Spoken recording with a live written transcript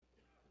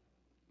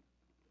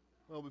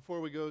Well,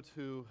 before we go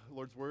to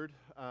Lord's Word,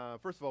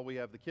 first of all, we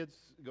have the kids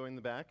going in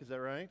the back. Is that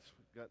right?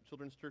 We've got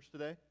children's church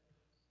today.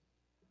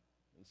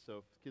 And so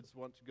if the kids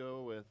want to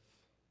go with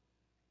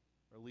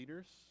our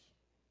leaders,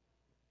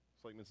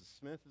 looks like Mrs.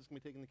 Smith is going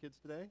to be taking the kids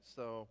today.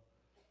 So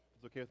if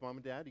it's okay with Mom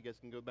and Dad, you guys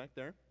can go back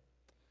there.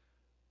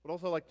 But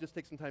also, I'd like to just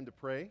take some time to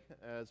pray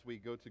as we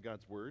go to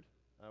God's Word.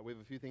 We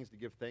have a few things to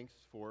give thanks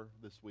for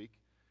this week.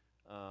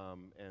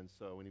 And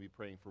so we need to be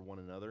praying for one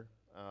another.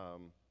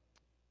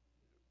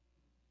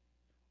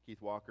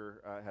 Keith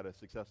Walker had a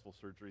successful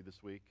surgery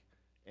this week,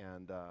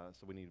 and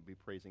so we need to be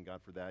praising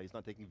God for that. He's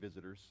not taking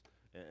visitors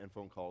and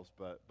phone calls,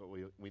 but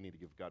we need to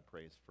give God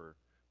praise for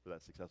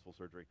that successful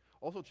surgery.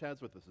 Also,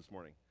 Chad's with us this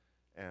morning,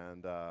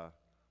 and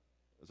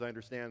as I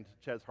understand,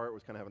 Chad's heart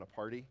was kind of having a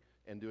party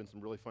and doing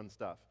some really fun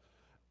stuff,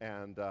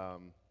 and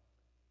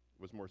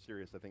was more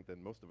serious, I think,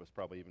 than most of us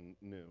probably even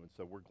knew, and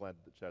so we're glad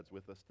that Chad's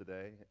with us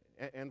today,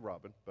 and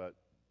Robin, but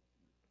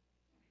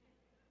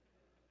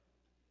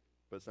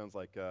it sounds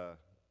like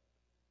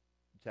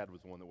Chad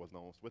was the one that wasn't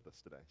almost with us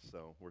today,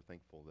 so we're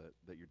thankful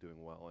that you're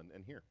doing well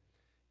and here.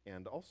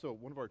 And also,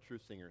 one of our true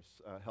singers,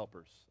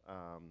 helpers,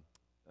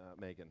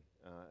 Megan,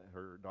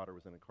 her daughter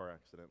was in a car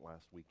accident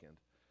last weekend,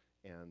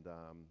 and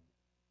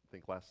I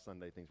think last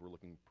Sunday things were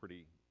looking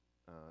pretty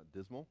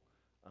dismal.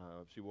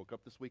 She woke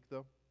up this week,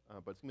 though,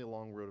 but it's going to be a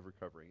long road of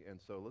recovery. And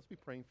so let's be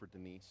praying for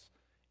Denise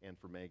and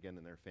for Megan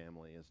and their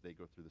family as they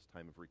go through this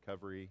time of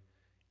recovery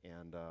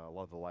and a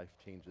lot of the life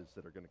changes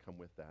that are going to come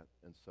with that.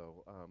 And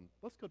so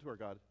let's go to our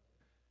God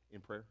in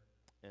prayer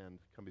and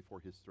come before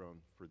his throne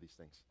for these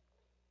things.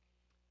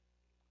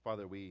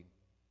 Father, we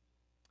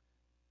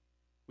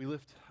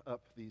lift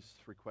up these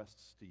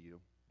requests to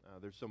you.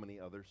 There's so many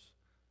others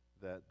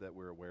that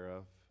we're aware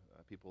of,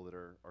 people that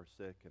are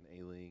sick and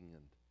ailing,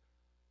 and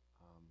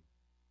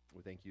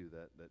we thank you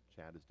that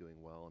Chad is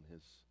doing well and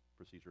his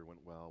procedure went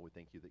well. We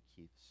thank you that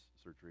Keith's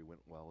surgery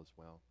went well as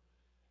well.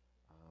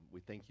 We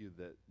thank you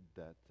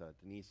that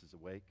Denise is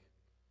awake.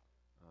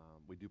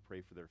 We do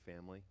pray for their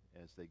family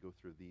as they go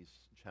through these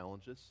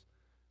challenges.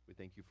 We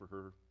thank you for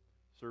her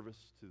service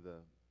to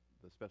the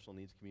special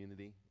needs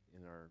community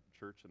in our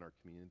church and our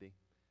community.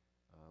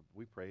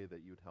 We pray that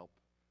you would help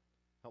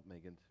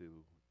Megan to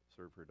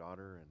serve her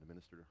daughter and to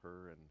minister to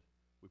her, and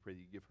we pray that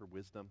you give her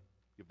wisdom,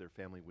 give their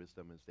family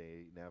wisdom as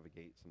they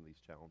navigate some of these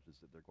challenges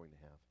that they're going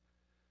to have.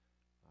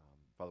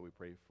 Father, we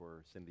pray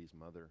for Cindy's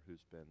mother,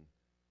 who's been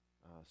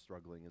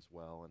struggling as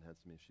well and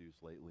had some issues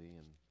lately,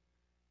 and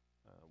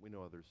we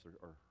know others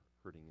are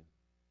hurting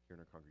here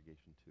in our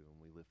congregation too, and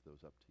we lift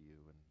those up to you,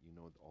 and you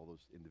know all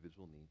those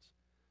individual needs.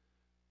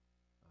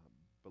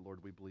 But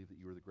Lord, we believe that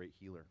you are the great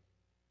healer,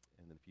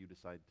 and that if you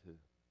decide to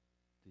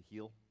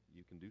heal,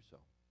 you can do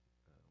so.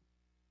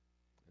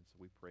 And so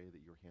we pray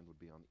that your hand would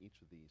be on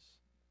each of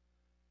these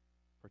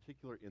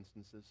particular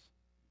instances.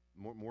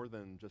 More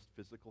than just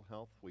physical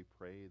health, we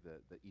pray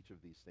that each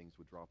of these things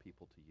would draw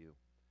people to you.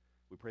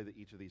 We pray that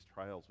each of these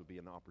trials would be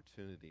an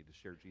opportunity to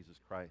share Jesus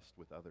Christ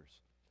with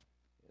others.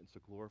 And so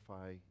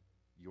glorify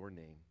your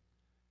name.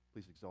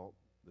 Please exalt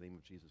the name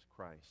of Jesus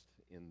Christ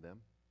in them.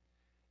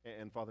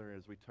 And Father,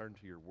 as we turn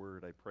to your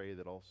word, I pray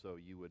that also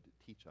you would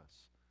teach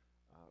us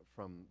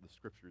from the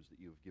scriptures that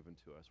you have given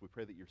to us. We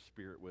pray that your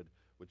Spirit would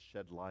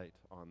shed light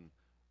on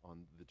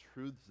the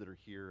truths that are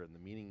here and the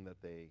meaning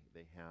that they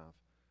have.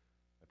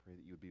 I pray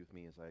that you would be with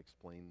me as I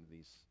explain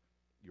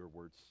your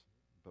words,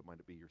 but might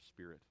it be your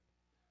Spirit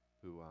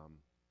who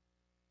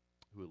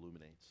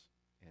illuminates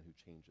and who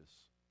changes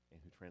and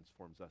who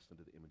transforms us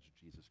into the image of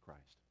Jesus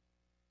Christ.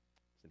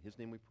 It's in his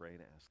name we pray and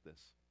ask this.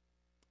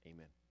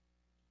 Amen.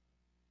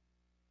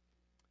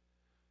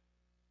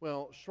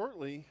 Well,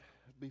 shortly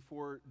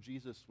before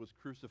Jesus was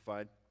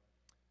crucified,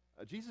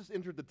 Jesus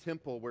entered the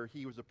temple where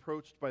he was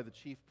approached by the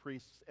chief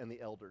priests and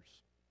the elders.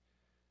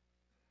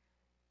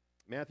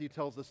 Matthew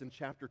tells us in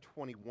chapter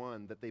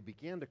 21 that they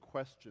began to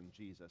question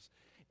Jesus,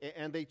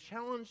 and they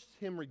challenged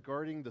him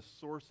regarding the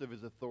source of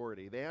his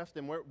authority. They asked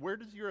him, where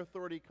does your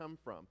authority come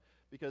from?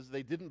 Because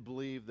they didn't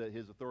believe that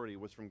his authority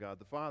was from God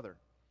the Father.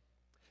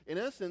 In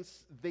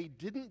essence, they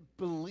didn't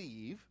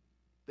believe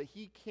that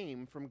he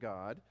came from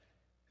God,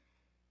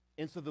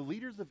 and so the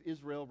leaders of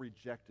Israel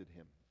rejected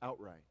him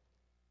outright.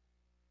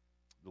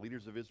 The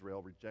leaders of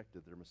Israel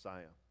rejected their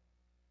Messiah.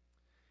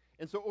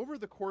 And so over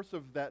the course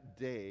of that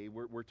day,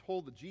 we're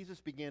told that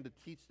Jesus began to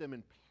teach them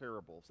in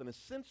parables. And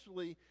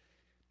essentially,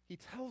 he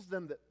tells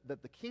them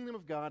that the kingdom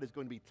of God is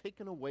going to be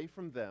taken away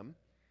from them,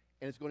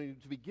 and it's going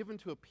to be given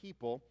to a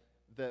people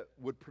that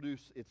would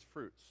produce its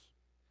fruits.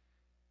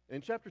 And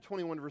in chapter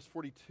 21, verse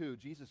 42,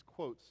 Jesus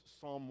quotes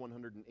Psalm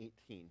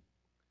 118.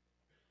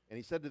 And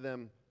he said to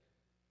them,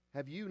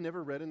 "Have you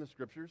never read in the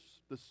scriptures,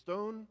 the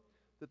stone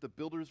that the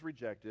builders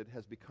rejected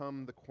has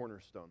become the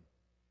cornerstone?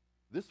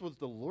 This was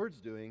the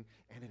Lord's doing,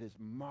 and it is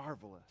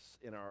marvelous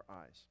in our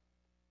eyes."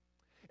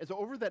 And so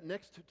over that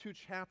next two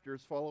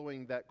chapters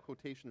following that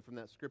quotation from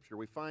that scripture,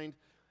 we find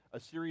a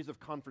series of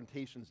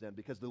confrontations then,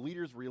 because the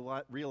leaders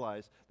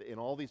realized that in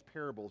all these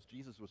parables,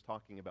 Jesus was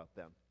talking about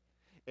them.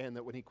 And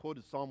that when he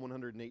quoted Psalm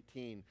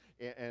 118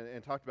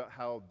 and talked about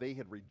how they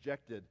had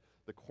rejected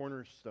the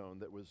cornerstone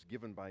that was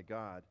given by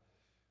God,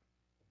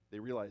 they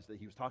realized that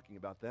he was talking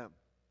about them.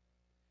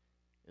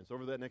 And so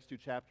over that next 2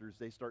 chapters,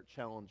 they start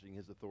challenging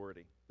his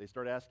authority. They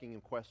start asking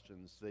him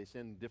questions. They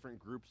send different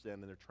groups in,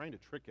 and they're trying to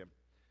trick him.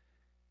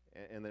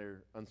 And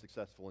they're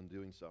unsuccessful in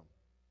doing so.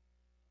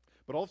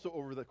 But also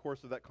over the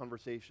course of that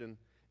conversation,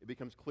 it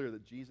becomes clear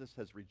that Jesus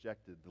has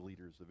rejected the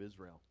leaders of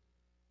Israel.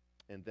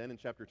 And then in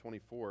chapter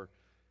 24,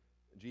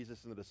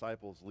 Jesus and the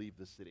disciples leave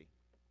the city.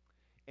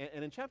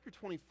 And in chapter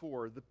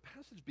 24, the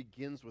passage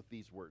begins with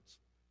these words.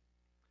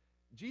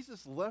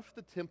 Jesus left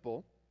the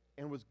temple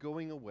and was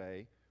going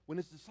away when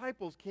his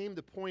disciples came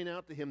to point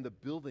out to him the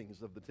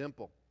buildings of the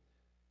temple.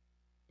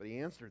 But he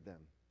answered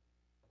them,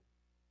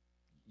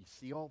 "You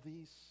see all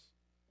these?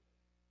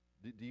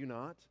 Do you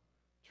not?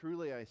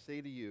 Truly I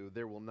say to you,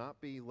 there will not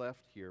be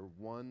left here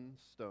one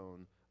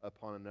stone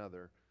upon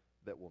another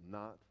that will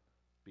not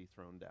be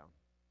thrown down."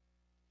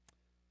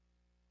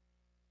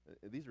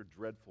 These are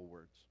dreadful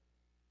words.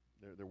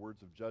 They're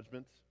words of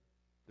judgment.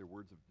 They're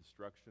words of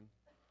destruction.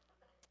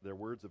 They're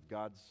words of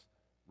God's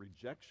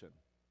rejection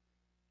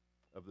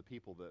of the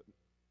people that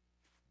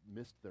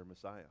missed their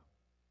Messiah.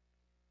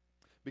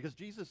 Because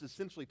Jesus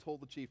essentially told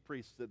the chief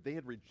priests that they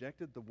had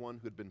rejected the one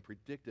who had been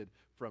predicted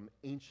from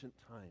ancient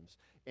times.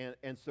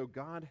 And so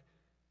God,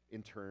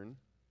 in turn,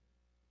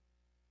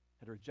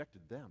 had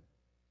rejected them.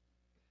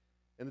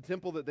 And the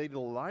temple that they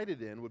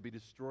delighted in would be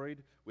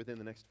destroyed within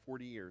the next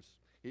 40 years.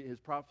 His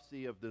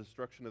prophecy of the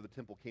destruction of the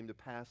temple came to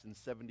pass in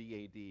 70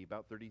 A.D.,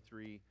 about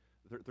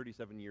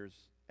 37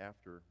 years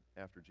after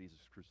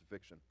Jesus'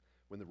 crucifixion,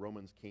 when the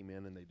Romans came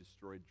in and they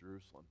destroyed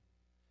Jerusalem.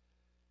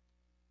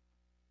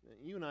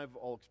 You and I have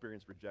all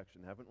experienced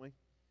rejection, haven't we?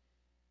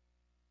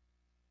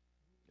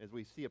 As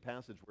we see a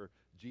passage where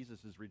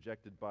Jesus is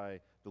rejected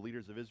by the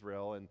leaders of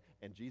Israel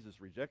and Jesus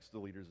rejects the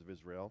leaders of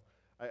Israel,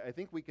 I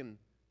think we can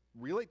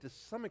relate to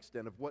some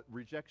extent of what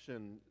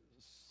rejection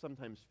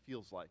sometimes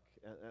feels like,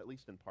 at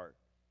least in part.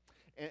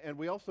 And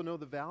we also know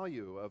the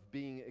value of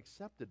being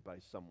accepted by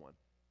someone.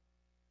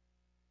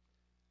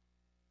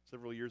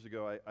 Several years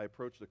ago, I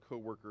approached a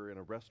coworker in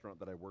a restaurant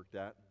that I worked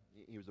at.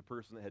 He was a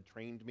person that had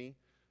trained me,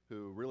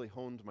 who really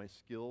honed my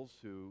skills,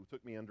 who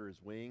took me under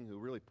his wing, who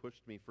really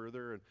pushed me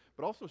further,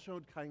 but also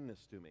showed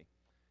kindness to me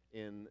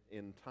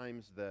in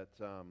times that,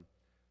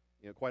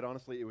 quite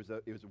honestly, it was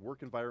a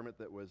work environment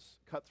that was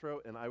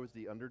cutthroat, and I was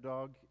the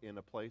underdog in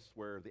a place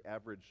where the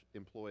average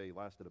employee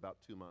lasted about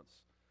 2 months.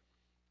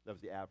 That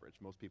was the average.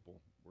 Most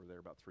people were there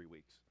about 3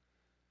 weeks.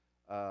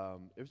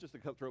 It was just a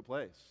cutthroat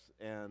place,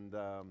 and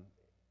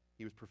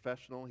he was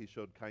professional. He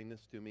showed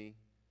kindness to me,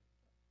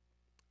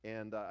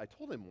 and I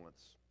told him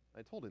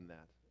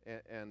that.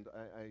 And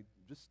I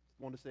just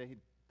want to say, hey,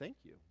 thank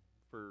you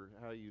for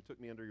how you took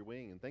me under your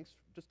wing, and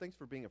thanks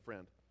for being a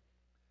friend.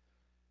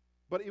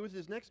 But it was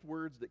his next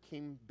words that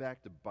came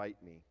back to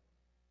bite me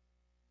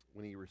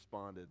when he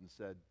responded and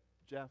said,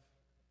 "Jeff,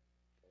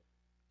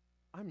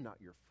 I'm not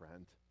your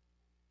friend."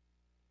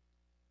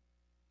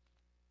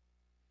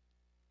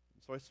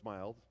 So I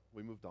smiled.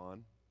 We moved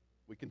on.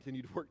 We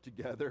continued to work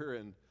together,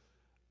 and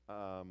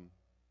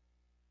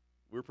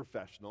we were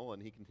professional,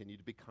 and he continued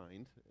to be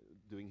kind,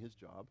 doing his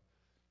job.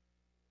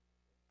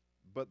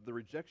 But the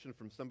rejection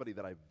from somebody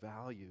that I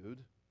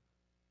valued,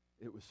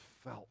 it was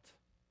felt.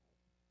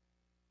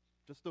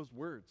 Just those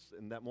words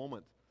in that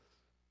moment.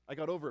 I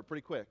got over it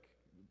pretty quick,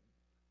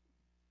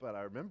 but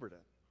I remembered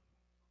it,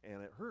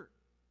 and it hurt.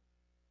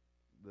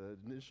 The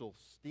initial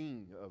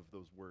sting of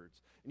those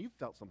words. And you've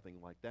felt something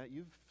like that.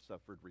 You've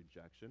suffered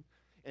rejection,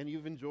 and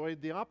you've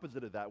enjoyed the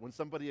opposite of that, when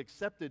somebody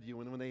accepted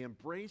you and when they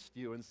embraced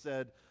you and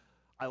said,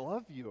 "I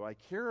love you, I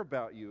care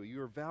about you,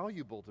 you're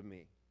valuable to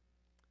me."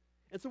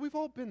 And so we've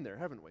all been there,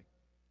 haven't we?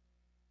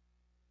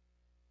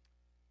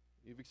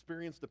 You've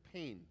experienced the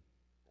pain,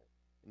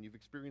 and you've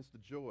experienced the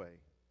joy.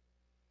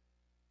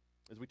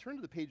 As we turn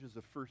to the pages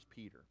of 1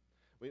 Peter,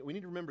 we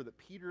need to remember that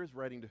Peter is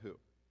writing to who?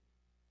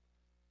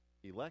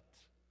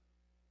 Elect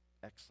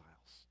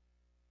exiles.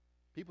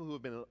 People who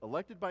have been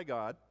elected by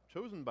God,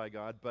 chosen by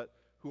God, but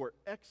who are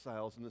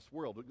exiles in this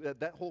world.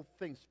 That whole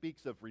thing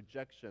speaks of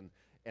rejection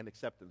and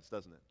acceptance,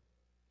 doesn't it?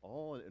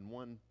 All in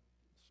one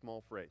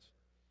small phrase.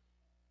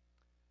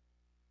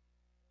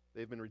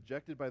 They've been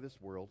rejected by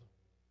this world,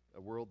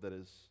 a world that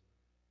is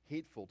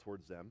hateful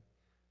towards them,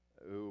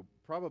 who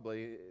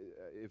probably,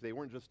 if they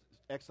weren't just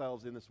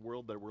exiles in this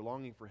world that were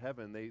longing for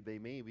heaven, they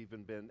may have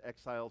even been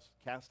exiles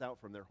cast out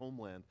from their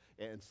homeland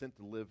and sent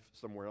to live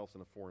somewhere else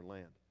in a foreign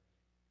land.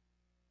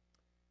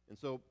 And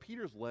so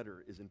Peter's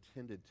letter is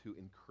intended to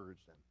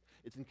encourage them.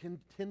 It's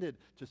intended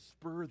to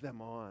spur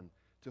them on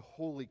to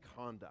holy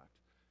conduct.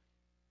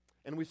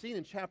 And we've seen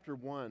in chapter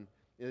 1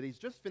 that he's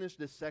just finished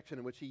this section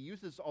in which he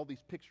uses all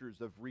these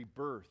pictures of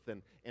rebirth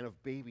and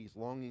of babies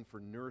longing for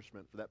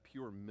nourishment, for that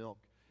pure milk.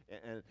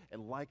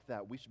 And like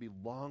that, we should be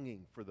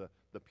longing for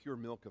the pure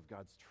milk of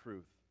God's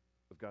truth,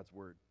 of God's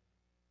word.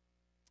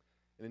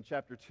 And in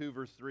chapter 2,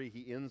 verse 3,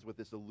 he ends with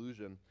this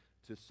allusion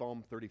to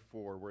Psalm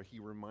 34, where he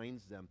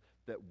reminds them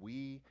that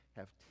we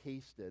have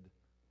tasted,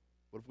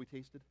 what have we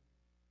tasted?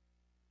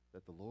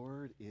 That the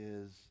Lord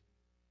is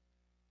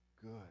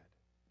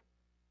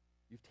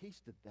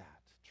tasted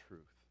that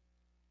truth.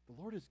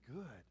 The Lord is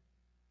good.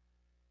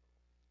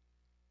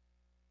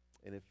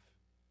 And if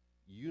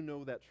you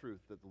know that truth,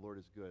 that the Lord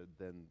is good,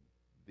 then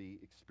the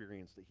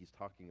experience that he's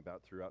talking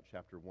about throughout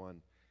chapter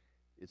 1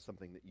 is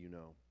something that you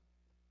know.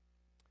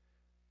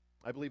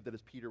 I believe that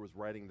as Peter was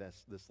writing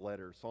this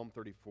letter, Psalm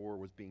 34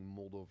 was being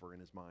mulled over in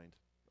his mind.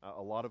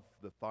 A lot of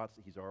the thoughts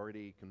that he's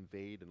already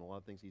conveyed and a lot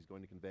of things he's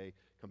going to convey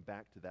come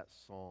back to that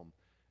psalm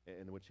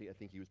in which I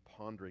think he was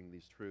pondering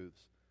these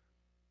truths.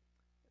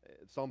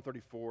 Psalm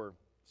 34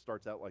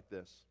 starts out like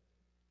this: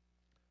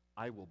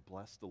 I will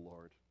bless the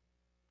Lord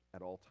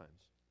at all times.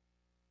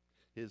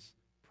 His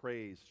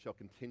praise shall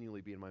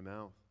continually be in my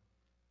mouth.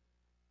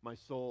 My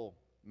soul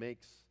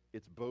makes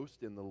its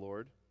boast in the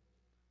Lord.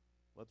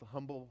 Let the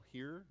humble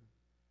hear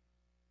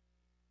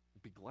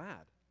and be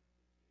glad.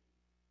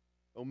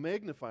 Oh,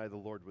 magnify the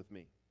Lord with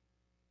me,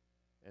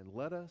 and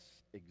let us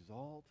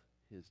exalt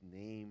his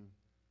name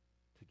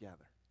together.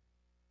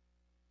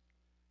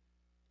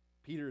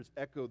 Peter has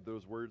echoed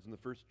those words in the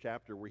first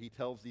chapter where he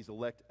tells these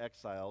elect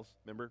exiles,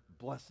 remember,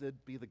 blessed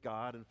be the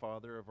God and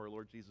Father of our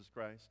Lord Jesus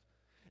Christ.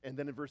 And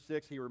then in verse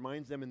 6, he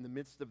reminds them in the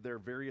midst of their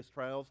various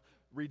trials,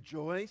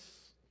 rejoice.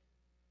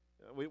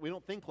 We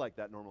don't think like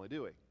that normally,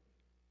 do we?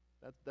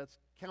 That's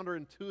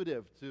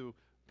counterintuitive to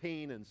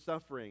pain and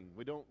suffering.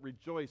 We don't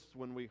rejoice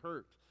when we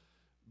hurt.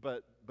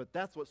 But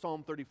that's what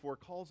Psalm 34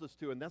 calls us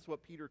to, and that's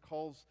what Peter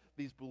calls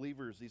these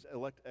believers, these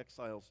elect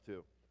exiles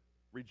to.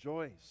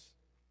 Rejoice.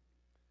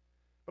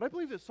 But I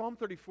believe that Psalm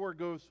 34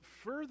 goes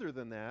further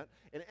than that,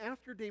 and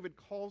after David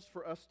calls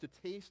for us to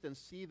taste and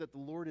see that the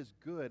Lord is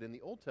good in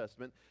the Old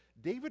Testament,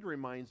 David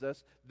reminds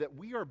us that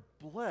we are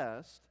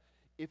blessed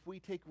if we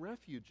take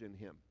refuge in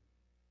him.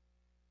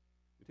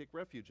 We take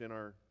refuge in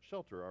our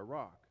shelter, our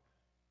rock.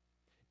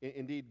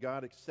 Indeed,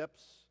 God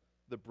accepts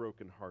the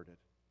brokenhearted,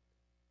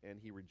 and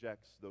he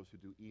rejects those who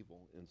do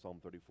evil in Psalm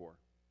 34.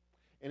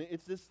 And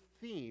it's this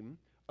theme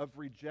of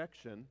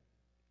rejection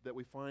that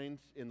we find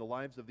in the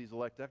lives of these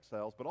elect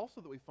exiles, but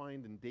also that we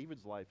find in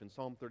David's life in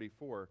Psalm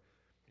 34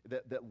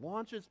 that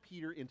launches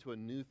Peter into a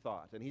new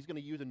thought. And he's going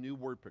to use a new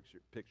word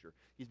picture.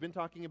 He's been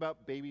talking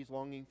about babies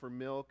longing for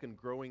milk and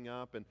growing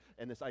up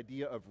and this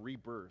idea of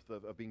rebirth,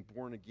 of being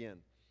born again.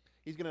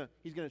 He's going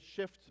to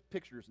shift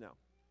pictures now.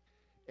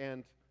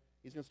 And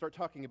he's going to start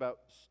talking about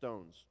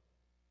stones.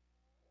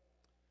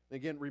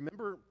 Again,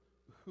 remember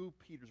who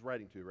Peter's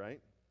writing to, right?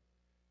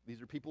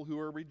 These are people who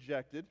are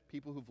rejected,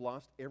 people who've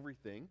lost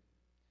everything.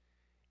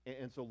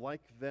 And so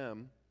like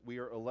them, we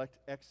are elect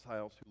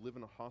exiles who live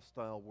in a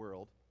hostile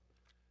world.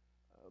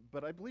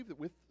 But I believe that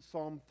with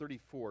Psalm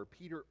 34,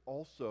 Peter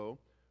also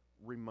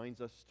reminds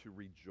us to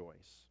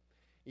rejoice.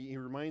 He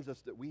reminds us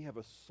that we have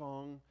a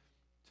song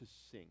to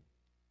sing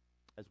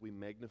as we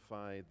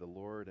magnify the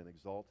Lord and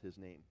exalt his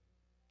name.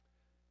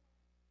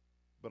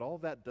 But all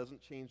that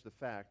doesn't change the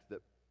fact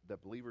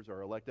that believers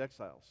are elect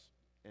exiles,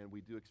 and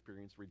we do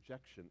experience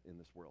rejection in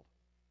this world.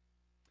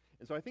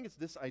 And so I think it's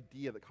this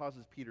idea that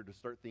causes Peter to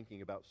start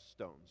thinking about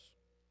stones.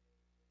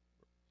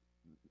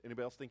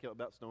 Anybody else think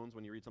about stones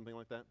when you read something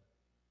like that?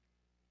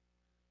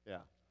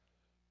 Yeah.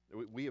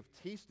 We have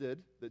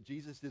tasted that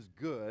Jesus is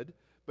good,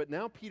 but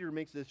now Peter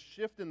makes this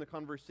shift in the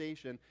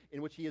conversation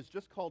in which he has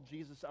just called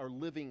Jesus our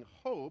living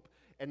hope,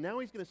 and now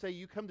he's going to say,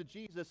 you come to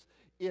Jesus,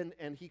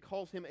 and he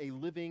calls him a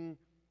living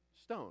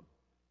stone,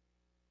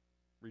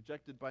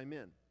 rejected by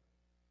men.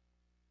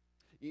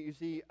 You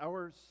see,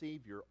 our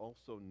Savior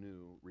also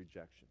knew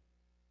rejection.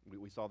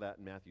 We saw that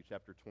in Matthew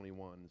chapter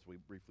 21 as we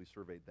briefly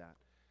surveyed that.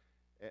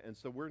 And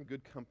so we're in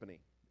good company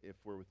if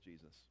we're with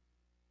Jesus.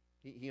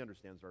 He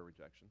understands our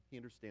rejection. He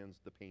understands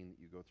the pain that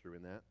you go through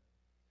in that.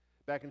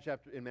 Back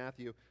in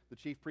Matthew, the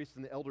chief priests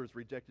and the elders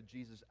rejected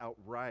Jesus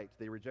outright.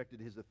 They rejected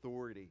his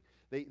authority.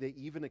 They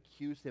even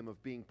accused him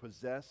of being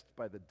possessed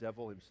by the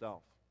devil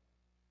himself.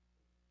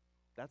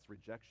 That's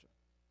rejection.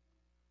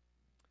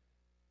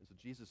 And so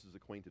Jesus is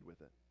acquainted with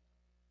it.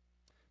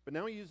 But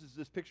now he uses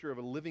this picture of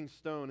a living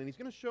stone, and he's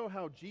going to show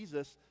how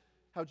Jesus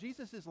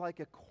is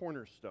like a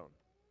cornerstone.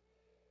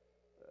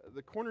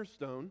 The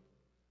cornerstone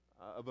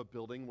of a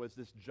building was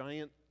this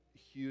giant,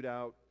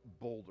 hewed-out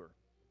boulder.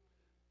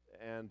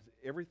 And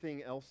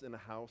everything else in a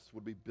house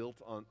would be built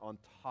on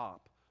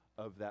top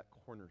of that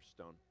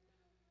cornerstone.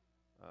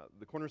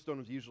 The cornerstone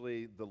was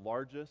usually the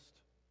largest.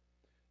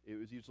 It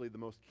was usually the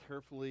most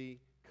carefully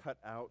cut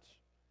out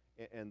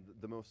and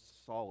the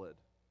most solid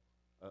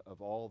of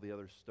all the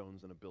other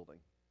stones in a building.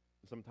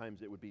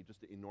 Sometimes it would be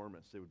just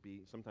enormous. It would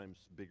be sometimes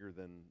bigger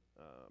than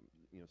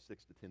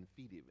 6 to 10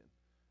 feet even,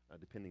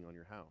 depending on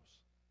your house.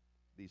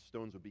 These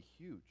stones would be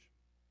huge.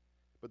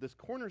 But this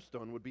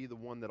cornerstone would be the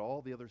one that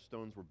all the other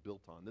stones were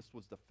built on. This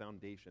was the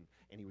foundation.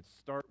 And he would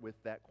start with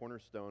that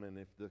cornerstone, and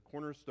if the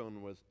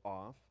cornerstone was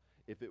off,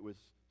 if it was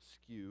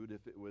skewed,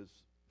 if it was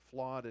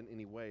flawed in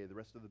any way, the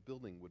rest of the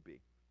building would be.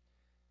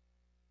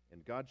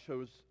 And God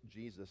chose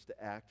Jesus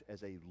to act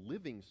as a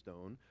living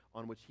stone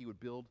on which he would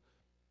build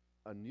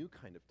a new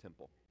kind of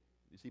temple.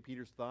 You see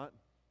Peter's thought?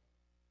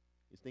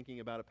 He's thinking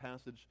about a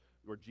passage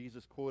where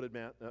Jesus quoted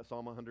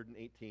Psalm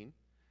 118,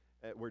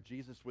 where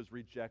Jesus was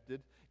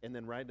rejected. And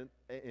then right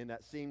in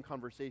that same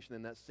conversation,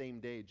 in that same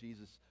day,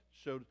 Jesus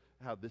showed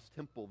how this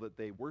temple that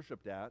they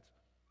worshiped at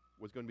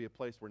was going to be a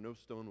place where no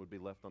stone would be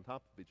left on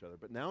top of each other.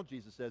 But now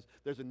Jesus says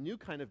there's a new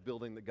kind of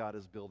building that God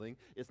is building.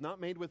 It's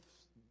not made with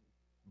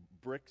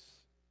bricks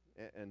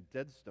and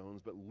dead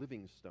stones, but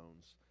living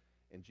stones.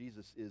 And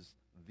Jesus is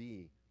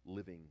the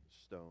living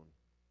stone.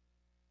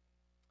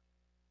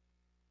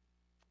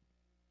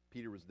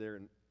 Peter was there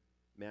in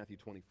Matthew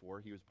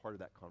 24. He was part of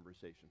that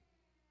conversation.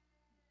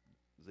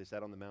 As they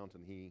sat on the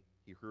mountain, he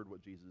heard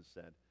what Jesus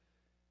said.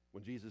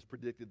 When Jesus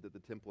predicted that the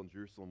temple in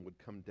Jerusalem would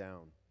come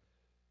down,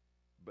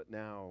 but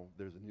now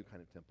there's a new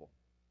kind of temple.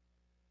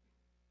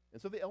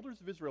 And so the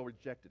elders of Israel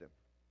rejected him.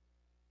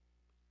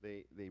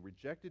 They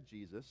rejected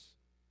Jesus.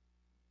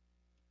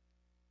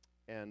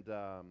 And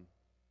but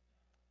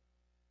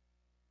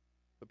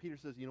Peter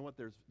says, you know what?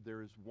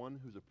 There is one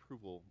whose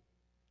approval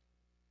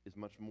is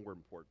much more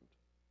important.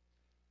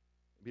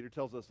 Peter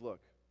tells us,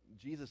 look,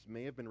 Jesus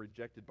may have been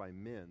rejected by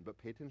men, but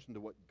pay attention to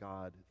what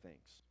God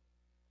thinks.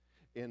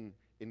 In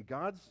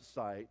God's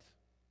sight,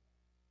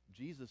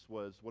 Jesus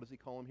was, what does he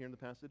call him here in the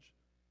passage?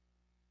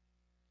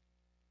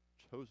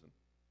 Chosen.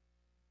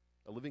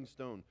 A living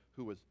stone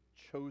who was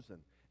chosen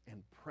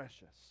and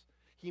precious.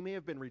 He may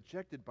have been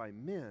rejected by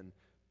men,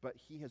 but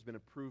he has been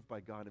approved by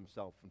God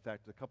himself. In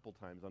fact, a couple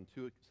times, on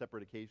two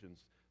separate occasions,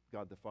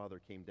 God the Father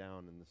came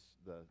down and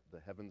the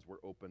heavens were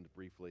opened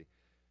briefly.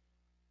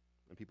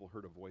 And people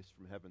heard a voice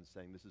from heaven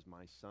saying, "This is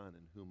my Son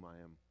in whom I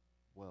am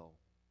well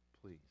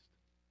pleased."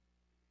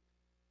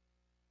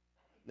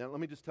 Now, let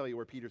me just tell you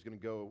where Peter's going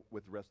to go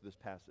with the rest of this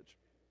passage,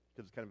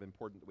 because it's kind of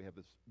important that we have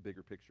this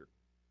bigger picture.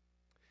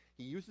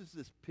 He uses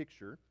this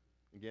picture,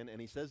 again, and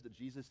he says that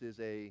Jesus is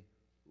a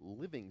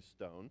living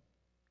stone,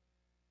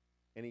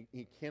 and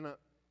he cannot,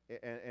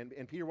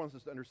 and Peter wants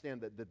us to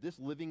understand that this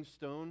living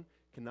stone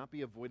cannot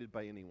be avoided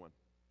by anyone.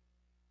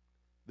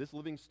 This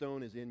living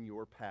stone is in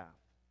your path.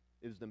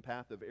 It is the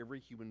path of every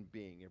human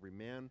being, every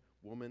man,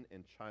 woman,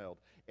 and child.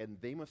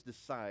 And they must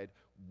decide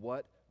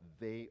what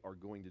they are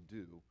going to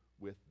do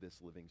with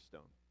this living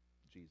stone,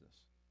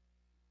 Jesus.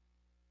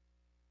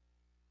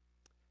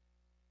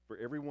 For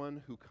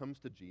everyone who comes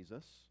to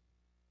Jesus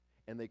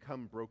and they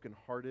come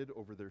brokenhearted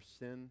over their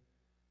sin,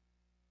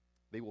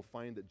 they will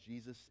find that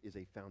Jesus is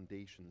a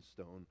foundation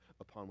stone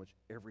upon which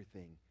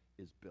everything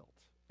is built.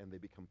 And they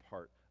become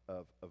part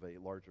of a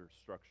larger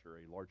structure,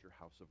 a larger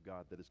house of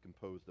God that is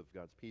composed of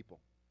God's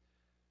people.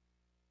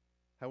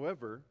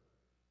 However,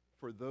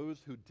 for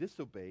those who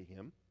disobey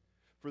him,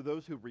 for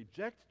those who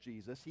reject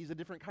Jesus, he's a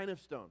different kind of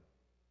stone.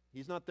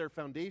 He's not their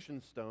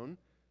foundation stone,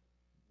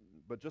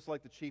 but just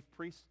like the chief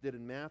priests did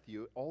in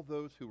Matthew, all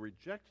those who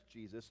reject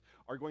Jesus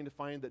are going to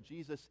find that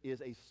Jesus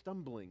is a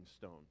stumbling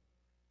stone,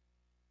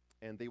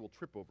 and they will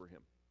trip over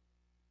him.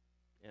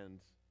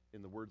 And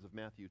in the words of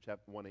Matthew Psalm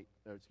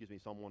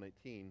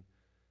 118,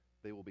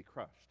 they will be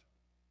crushed.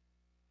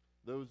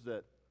 Those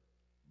that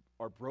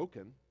are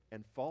broken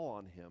and fall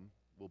on him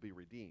will be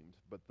redeemed,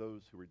 but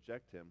those who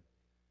reject him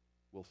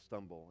will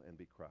stumble and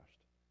be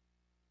crushed.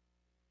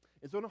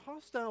 And so in a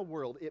hostile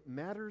world, it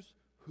matters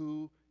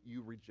who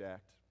you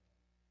reject,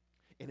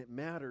 and it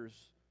matters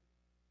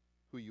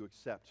who you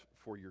accept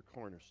for your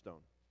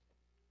cornerstone.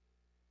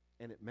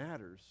 And it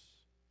matters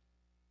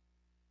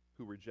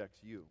who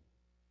rejects you.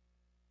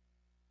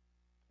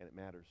 And it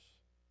matters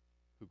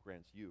who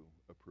grants you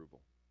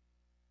approval.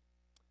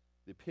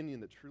 The opinion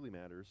that truly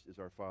matters is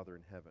our Father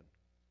in heaven.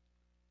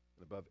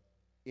 And above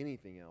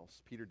anything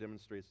else, Peter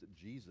demonstrates that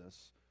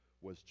Jesus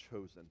was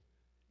chosen.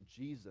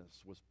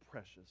 Jesus was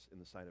precious in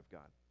the sight of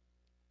God.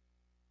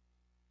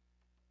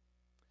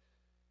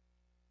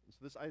 And so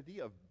this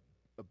idea of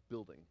a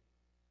building,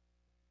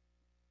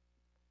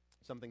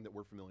 something that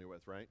we're familiar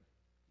with, right?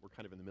 We're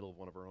kind of in the middle of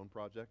one of our own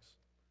projects.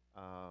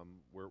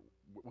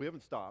 We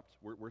haven't stopped.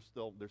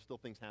 There's still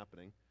things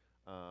happening.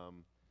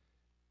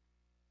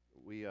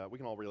 We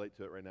can all relate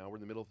to it right now. We're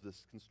in the middle of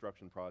this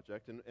construction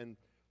project, and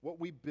what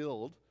we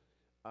build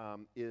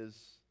is,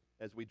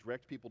 as we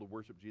direct people to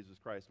worship Jesus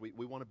Christ,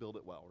 we want to build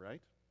it well,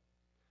 right?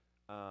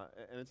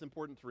 And it's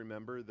important to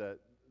remember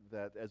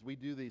that as we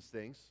do these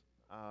things,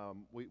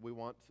 we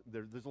want,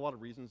 there's a lot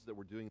of reasons that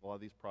we're doing a lot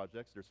of these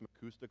projects. There's some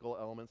acoustical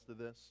elements to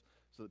this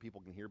so that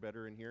people can hear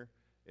better in here.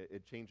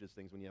 It changes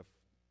things when you have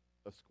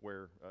a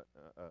square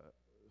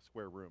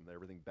room that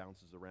everything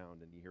bounces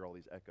around and you hear all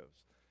these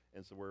echoes.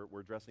 And so we're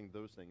addressing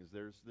those things.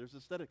 There's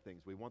aesthetic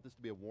things. We want this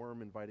to be a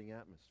warm, inviting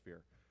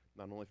atmosphere,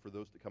 not only for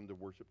those that come to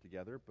worship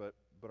together, but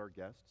our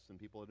guests and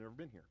people that have never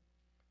been here.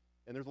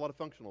 And there's a lot of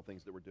functional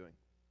things that we're doing.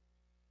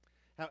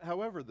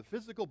 However, the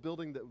physical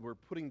building that we're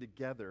putting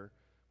together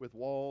with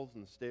walls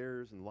and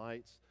stairs and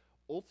lights,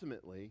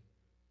 ultimately,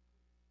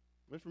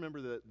 let's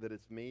remember that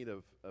it's made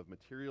of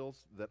materials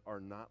that are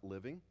not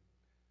living,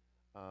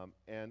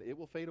 and it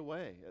will fade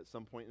away at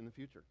some point in the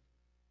future.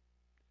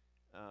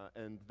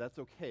 And that's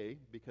okay,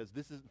 because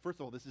first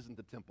of all, this isn't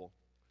the temple.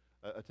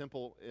 A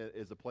temple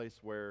is a place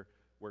where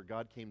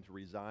God came to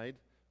reside,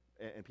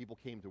 and people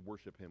came to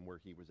worship him where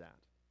he was at.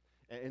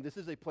 And this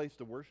is a place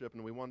to worship,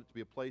 and we want it to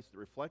be a place that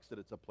reflects that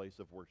it's a place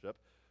of worship.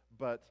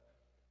 But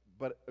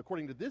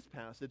according to this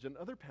passage and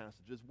other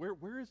passages,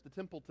 where is the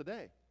temple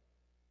today?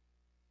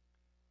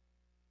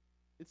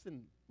 It's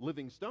in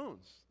living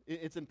stones.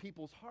 It's in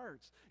people's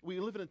hearts. We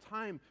live in a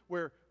time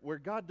where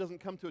God doesn't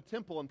come to a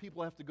temple and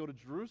people have to go to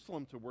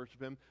Jerusalem to worship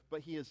him,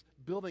 but he is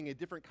building a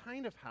different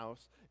kind of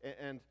house,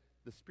 and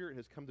the Spirit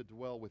has come to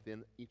dwell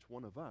within each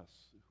one of us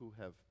who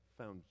have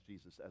found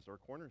Jesus as our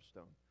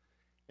cornerstone.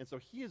 And so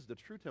he is the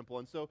true temple.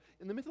 And so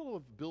in the middle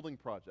of building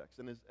projects,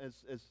 and as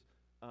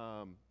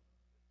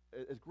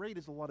great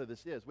as a lot of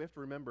this is, we have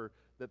to remember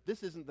that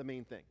this isn't the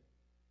main thing.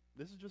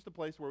 This is just a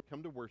place where we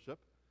come to worship,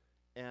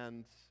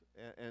 and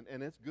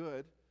it's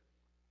good,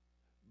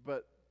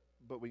 but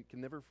we can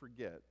never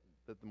forget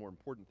that the more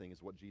important thing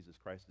is what Jesus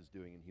Christ is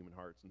doing in human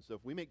hearts. And so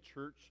if we make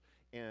church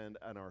and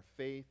our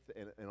faith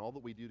and all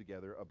that we do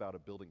together about a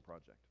building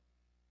project,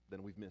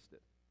 then we've missed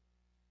it.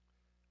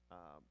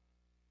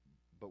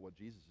 But what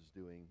Jesus is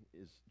doing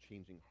is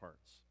changing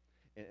hearts,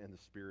 and the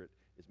Spirit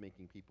is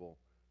making people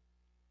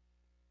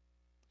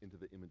into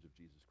the image of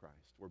Jesus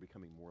Christ. We're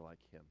becoming more like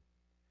him.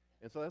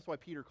 And so that's why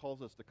Peter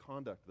calls us to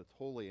conduct that's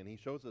holy, and he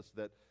shows us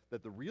that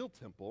the real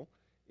temple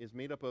is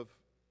made up of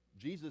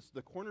Jesus,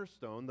 the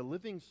cornerstone, the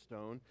living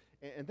stone.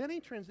 And then he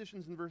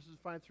transitions in verses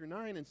 5 through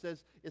 9 and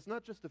says it's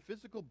not just a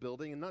physical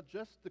building and not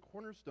just the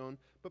cornerstone,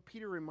 but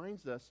Peter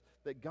reminds us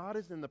that God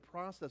is in the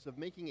process of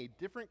making a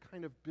different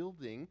kind of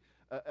building,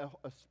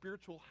 a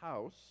spiritual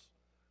house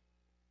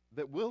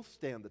that will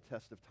stand the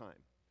test of time.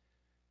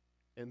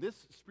 And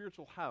this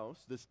spiritual house,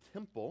 this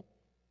temple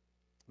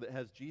that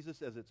has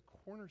Jesus as its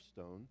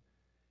cornerstone,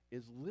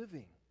 is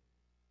living.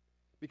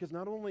 Because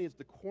not only is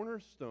the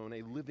cornerstone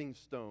a living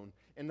stone,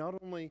 and not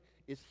only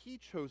is he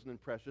chosen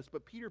and precious,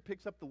 but Peter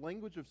picks up the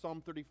language of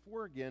Psalm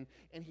 34 again,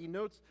 and he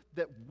notes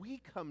that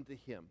we come to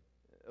him,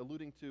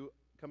 alluding to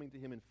coming to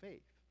him in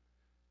faith.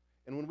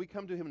 And when we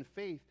come to him in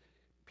faith,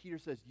 Peter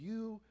says,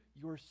 you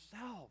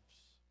yourselves,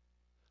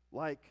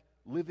 like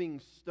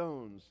living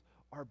stones,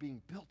 are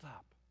being built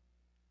up.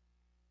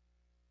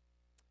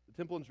 The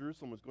temple in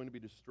Jerusalem was going to be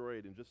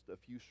destroyed in just a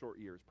few short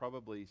years,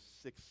 probably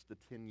 6 to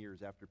 10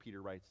 years after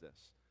Peter writes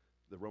this.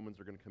 The Romans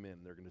are going to come in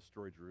and they're going to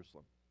destroy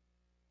Jerusalem.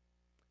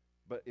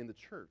 But in the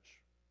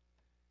church,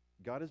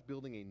 God is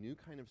building a new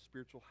kind of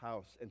spiritual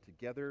house, and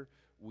together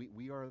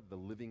we are the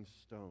living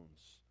stones.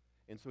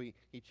 And so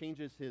he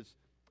changes his,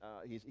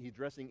 he's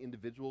addressing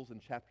individuals in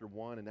chapter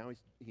 1, and now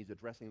he's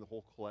addressing the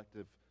whole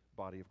collective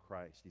body of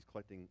Christ.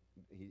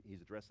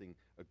 He's addressing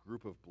a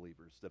group of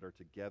believers that are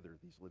together,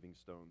 these living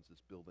stones,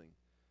 this building.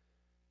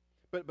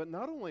 But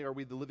not only are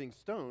we the living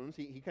stones,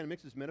 he kind of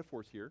mixes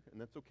metaphors here, and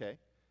that's okay.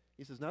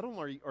 He says, not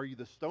only are you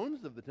the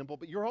stones of the temple,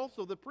 but you're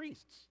also the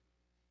priests.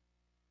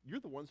 You're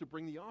the ones who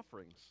bring the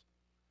offerings.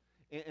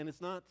 And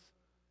it's not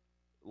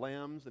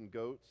lambs and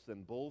goats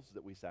and bulls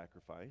that we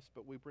sacrifice,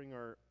 but we bring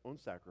our own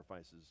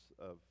sacrifices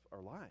of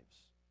our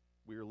lives.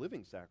 We are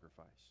living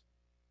sacrifice.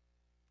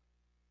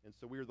 And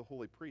so we are the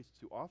holy priests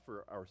who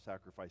offer our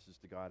sacrifices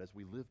to God as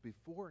we live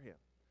before him.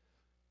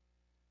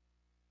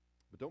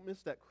 But don't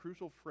miss that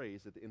crucial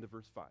phrase at the end of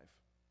verse 5.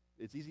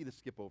 It's easy to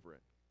skip over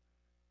it.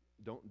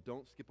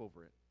 Don't skip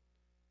over it.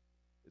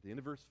 At the end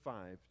of verse 5,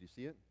 do you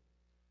see it?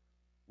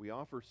 We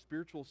offer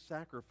spiritual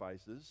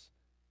sacrifices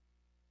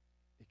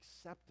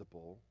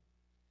acceptable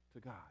to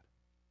God.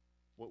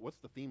 What's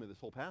the theme of this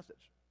whole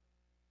passage?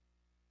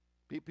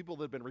 People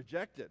that have been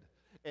rejected.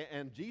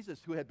 And Jesus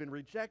who had been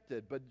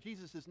rejected, but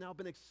Jesus has now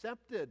been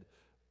accepted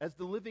as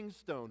the living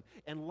stone.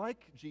 And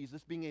like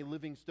Jesus being a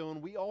living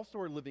stone, we also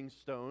are living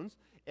stones.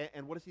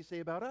 And what does he say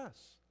about us?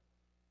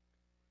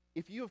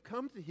 If you have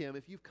come to him,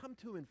 if you've come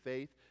to him in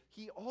faith,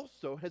 he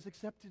also has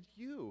accepted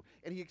you.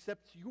 And he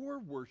accepts your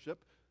worship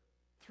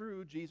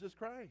through Jesus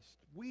Christ.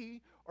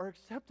 We are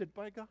accepted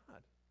by God.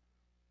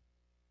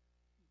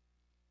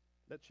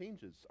 That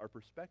changes our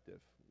perspective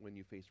when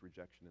you face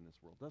rejection in this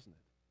world, doesn't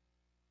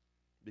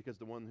it? Because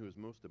the one who is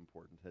most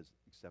important has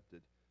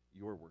accepted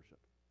your worship.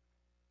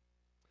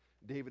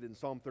 David in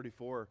Psalm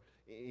 34,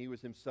 he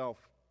was himself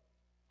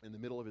in the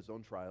middle of his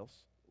own trials,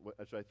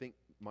 which I think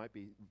might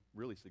be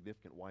really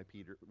significant why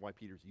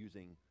Peter's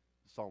using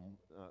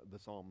the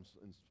Psalms,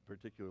 and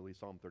particularly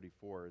Psalm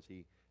 34, as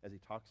he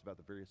talks about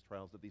the various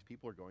trials that these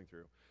people are going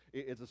through.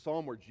 It's a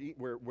psalm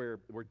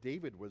where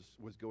David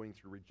was going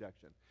through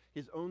rejection.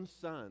 His own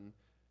son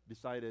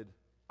decided,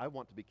 I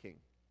want to be king.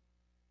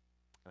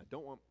 I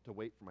don't want to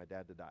wait for my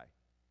dad to die.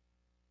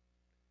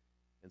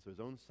 And so his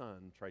own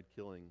son tried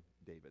killing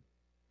David.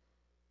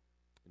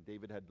 And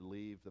David had to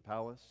leave the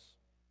palace.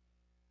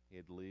 He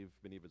had to leave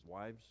many of his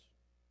wives.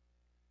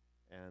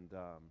 And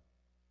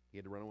he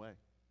had to run away.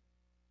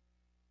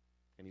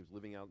 And he was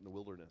living out in the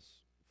wilderness,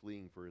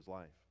 fleeing for his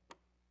life.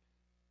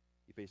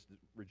 He faced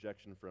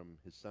rejection from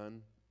his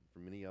son,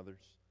 from many others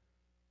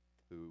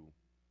who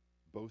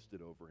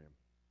boasted over him.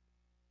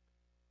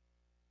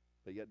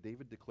 But yet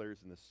David declares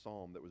in this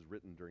psalm that was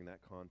written during that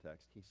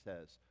context, he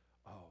says,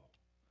 oh,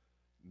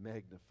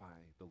 magnify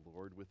the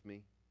Lord with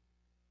me.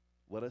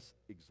 Let us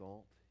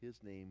exalt his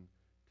name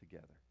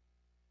together.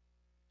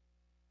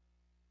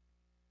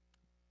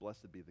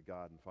 Blessed be the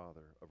God and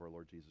Father of our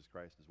Lord Jesus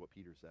Christ, is what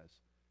Peter says,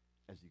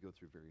 as you go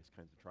through various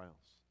kinds of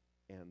trials.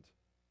 And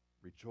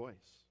rejoice.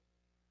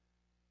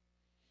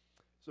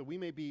 So we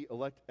may be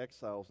elect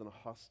exiles in a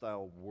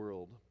hostile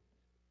world,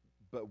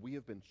 but we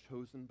have been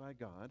chosen by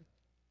God,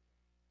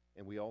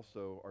 and we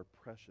also are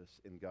precious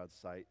in God's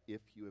sight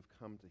if you have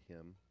come to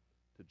him,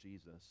 to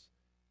Jesus,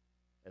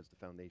 as the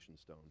foundation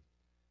stone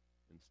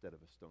instead of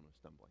a stone of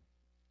stumbling.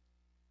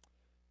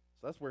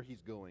 So that's where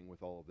he's going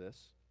with all of this.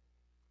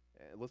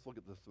 And let's look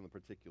at some of the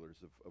particulars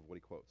of what he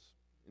quotes.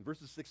 In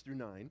verses 6 through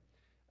 9,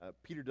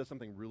 Peter does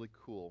something really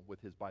cool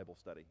with his Bible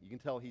study. You can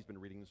tell he's been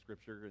reading the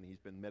Scripture and he's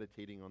been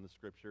meditating on the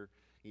Scripture.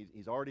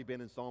 He's already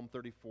been in Psalm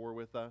 34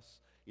 with us.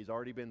 He's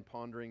already been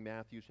pondering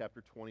Matthew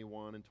chapter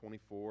 21 and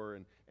 24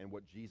 and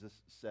what Jesus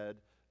said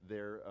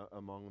there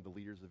among the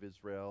leaders of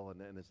Israel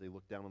and as they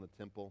look down on the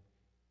temple.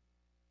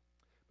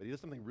 But he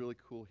does something really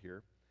cool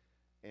here.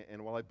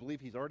 And while I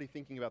believe he's already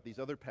thinking about these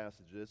other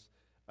passages,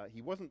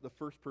 he wasn't the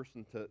first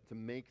person to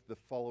make the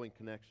following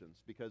connections,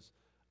 because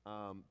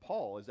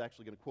Paul is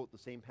actually going to quote the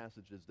same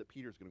passages that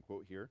Peter's going to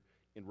quote here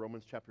in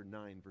Romans chapter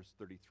 9, verse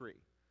 33,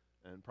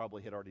 and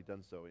probably had already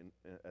done so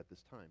at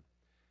this time.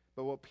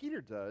 But what Peter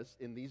does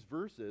in these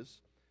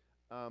verses,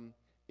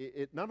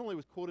 it not only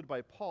was quoted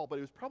by Paul, but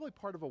it was probably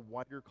part of a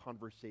wider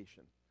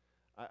conversation.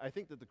 I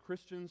think that the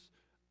Christians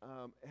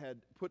had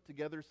put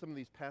together some of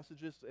these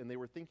passages, and they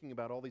were thinking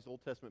about all these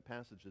Old Testament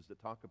passages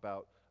that talk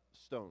about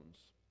stones.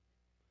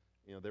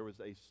 You know, there was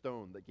a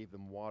stone that gave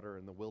them water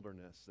in the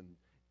wilderness,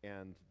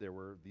 and there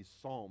were these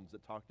psalms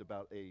that talked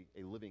about a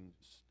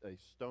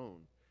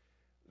stone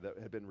that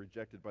had been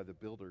rejected by the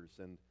builders.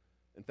 And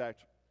in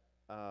fact,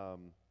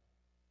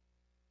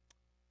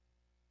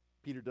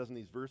 Peter does in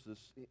these verses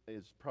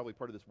is probably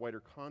part of this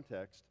wider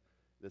context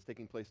that's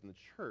taking place in the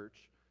church.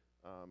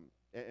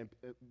 And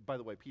by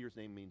the way, Peter's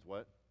name means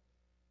what?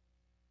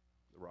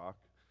 The rock.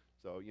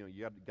 So, you know,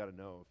 you got to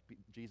know, if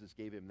Jesus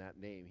gave him that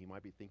name, he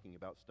might be thinking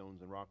about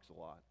stones and rocks a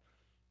lot.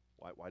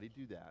 Why did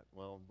he do that?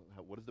 Well,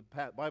 what does the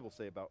Bible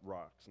say about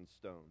rocks and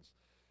stones?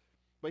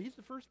 But he's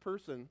the first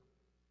person.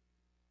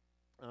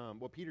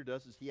 What Peter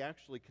does is he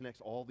actually connects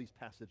all these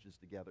passages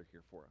together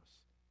here for us.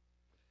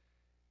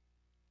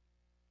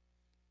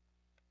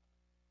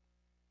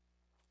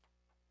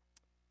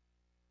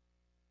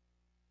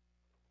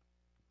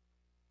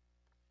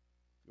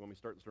 You want me to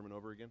start the sermon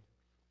over again?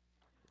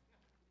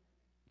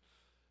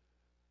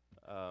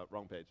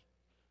 Wrong page.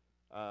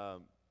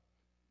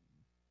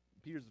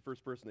 Peter's the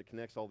first person that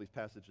connects all these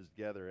passages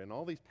together, and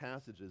all these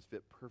passages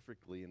fit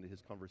perfectly into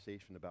his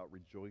conversation about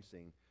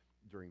rejoicing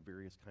during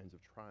various kinds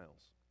of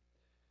trials.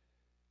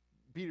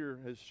 Peter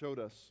has showed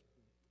us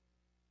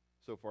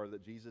so far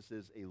that Jesus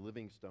is a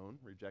living stone,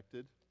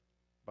 rejected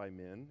by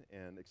men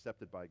and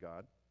accepted by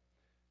God.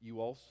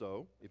 You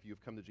also, if you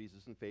have come to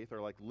Jesus in faith,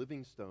 are like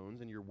living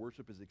stones, and your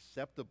worship is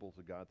acceptable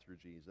to God through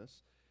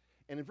Jesus.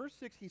 And in verse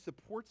 6, he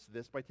supports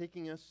this by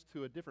taking us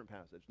to a different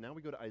passage. Now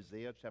we go to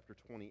Isaiah chapter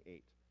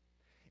 28.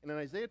 And in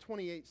Isaiah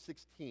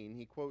 28:16,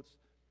 he quotes,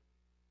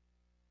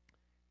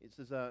 it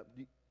says,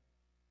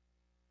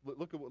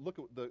 look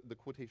at the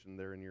quotation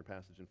there in your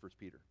passage in 1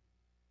 Peter.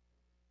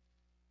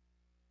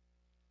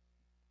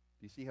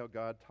 Do you see how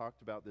God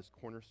talked about this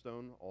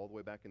cornerstone all the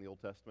way back in the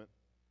Old Testament?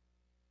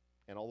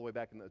 And all the way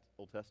back in the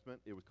Old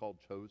Testament, it was called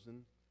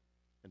chosen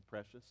and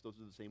precious. Those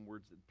are the same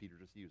words that Peter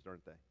just used,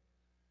 aren't they?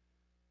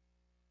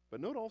 But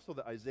note also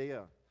that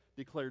Isaiah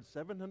declared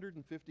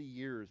 750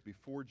 years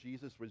before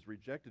Jesus was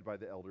rejected by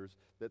the elders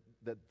that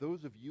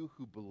those of you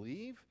who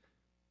believe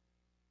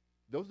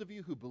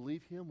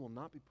him will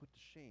not be put to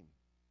shame.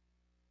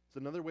 It's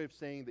another way of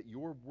saying that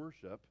your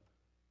worship,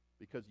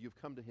 because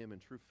you've come to him in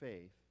true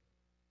faith,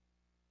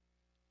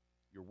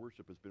 your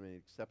worship has been made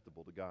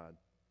acceptable to God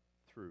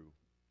through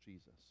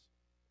Jesus.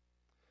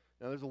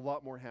 Now, there's a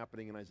lot more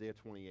happening in Isaiah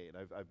 28.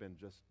 I've been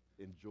just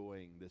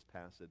enjoying this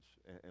passage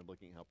and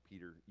looking how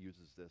Peter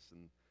uses this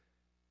and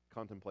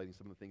contemplating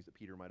some of the things that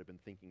Peter might have been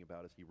thinking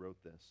about as he wrote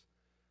this.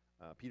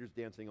 Peter's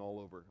dancing all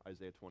over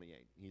Isaiah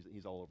 28.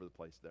 He's all over the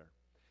place there.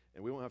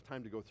 And we won't have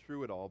time to go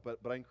through it all, but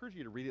I encourage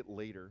you to read it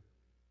later.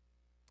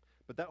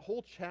 But that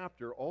whole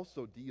chapter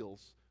also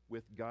deals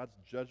with God's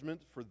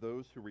judgment for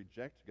those who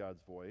reject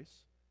God's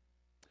voice,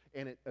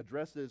 and it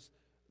addresses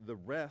the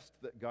rest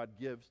that God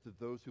gives to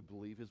those who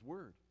believe his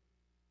word.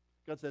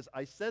 God says,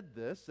 I said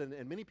this,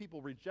 and many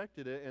people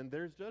rejected it, and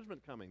there's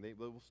judgment coming. They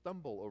will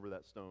stumble over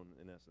that stone,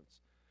 in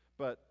essence.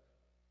 But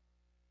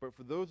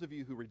for those of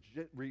you who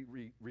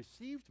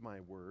received my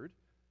word,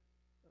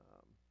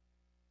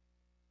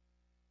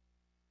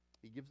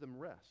 he gives them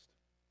rest.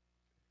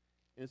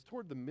 And it's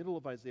toward the middle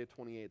of Isaiah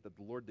 28 that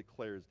the Lord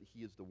declares that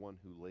he is the one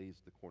who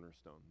lays the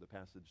cornerstone, the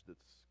passage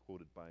that's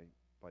quoted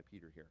by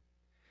Peter here.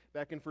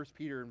 Back in 1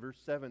 Peter, in verse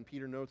 7,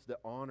 Peter notes that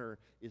honor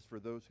is for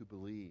those who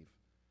believe.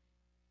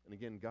 And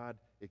again, God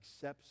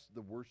accepts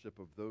the worship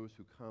of those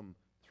who come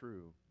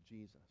through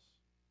Jesus.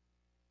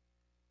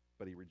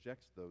 But he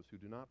rejects those who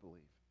do not believe.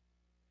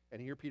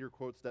 And here Peter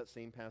quotes that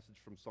same passage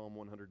from Psalm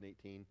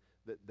 118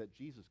 that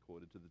Jesus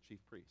quoted to the chief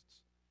priests.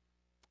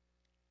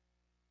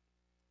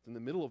 It's in the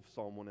middle of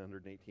Psalm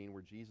 118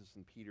 where Jesus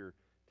and Peter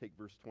take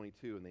verse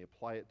 22 and they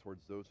apply it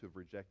towards those who have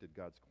rejected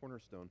God's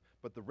cornerstone.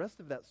 But the rest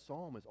of that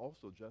psalm is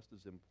also just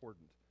as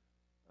important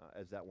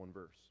as that one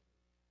verse.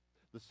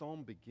 The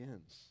psalm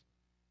begins,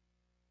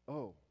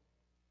 "Oh,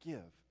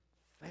 give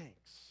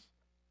thanks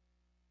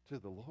to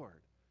the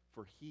Lord,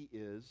 for he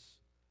is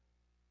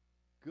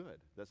good."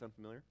 Does that sound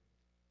familiar?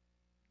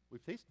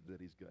 We've tasted that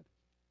he's good.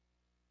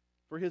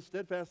 For his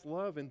steadfast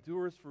love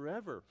endures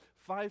forever.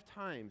 5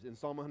 times in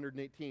Psalm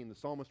 118, the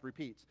psalmist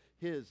repeats,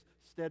 his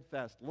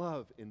steadfast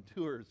love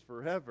endures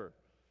forever.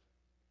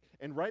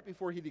 And right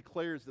before he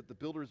declares that the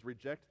builders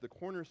reject the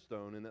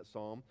cornerstone in that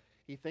psalm,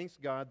 he thanks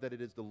God that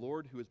it is the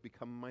Lord who has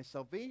become my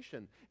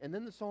salvation. And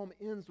then the psalm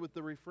ends with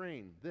the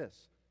refrain,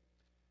 this,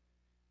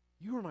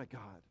 "You are my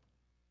God,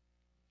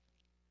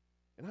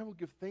 and I will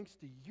give thanks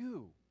to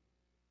you.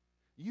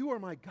 You are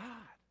my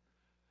God.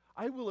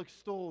 I will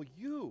extol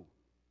you.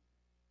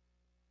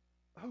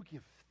 Oh,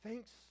 give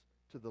thanks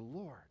to the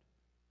Lord,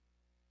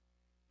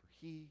 for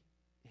he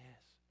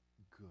is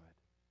good.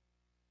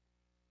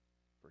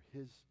 For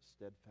his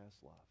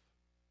steadfast love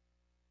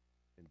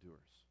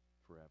endures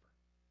forever."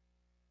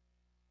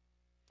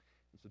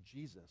 And so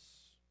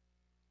Jesus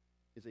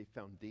is a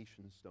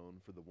foundation stone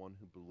for the one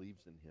who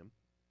believes in him,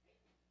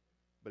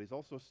 but he's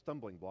also a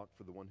stumbling block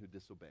for the one who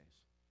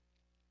disobeys.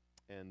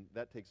 And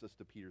that takes us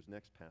to Peter's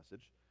next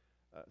passage,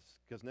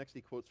 because next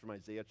he quotes from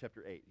Isaiah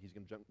chapter 8. He's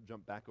going to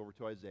jump back over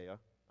to Isaiah.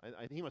 I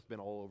think he must have been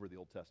all over the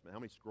Old Testament. How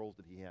many scrolls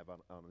did he have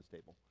on his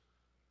table?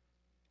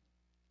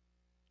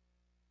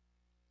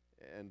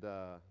 And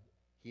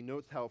he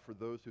notes how for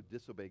those who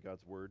disobey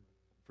God's word,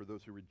 for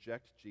those who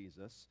reject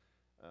Jesus,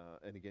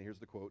 and again, here's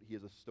the quote, he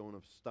is a stone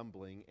of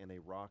stumbling and a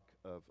rock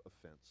of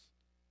offense.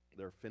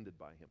 They're offended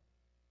by him.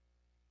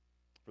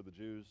 For the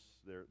Jews,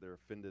 they're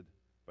offended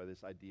by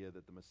this idea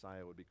that the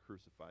Messiah would be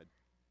crucified.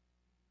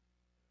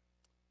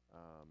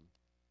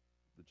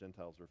 The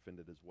Gentiles are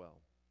offended as well.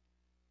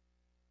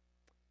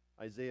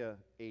 Isaiah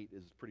 8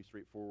 is pretty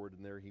straightforward,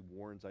 and there he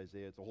warns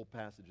Isaiah. It's a whole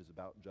passage is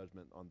about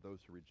judgment on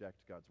those who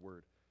reject God's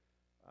word.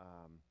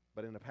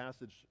 But in a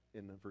passage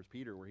in 1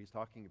 Peter where he's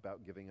talking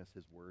about giving us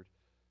his word,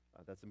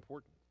 that's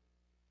important.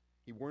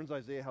 He warns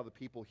Isaiah how the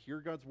people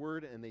hear God's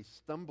word and they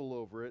stumble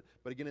over it.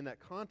 But again, in that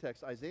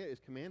context, Isaiah is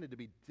commanded to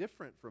be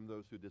different from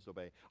those who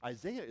disobey.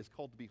 Isaiah is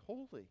called to be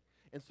holy,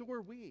 and so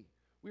are we.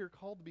 We are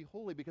called to be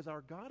holy because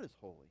our God is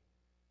holy.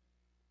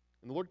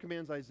 And the Lord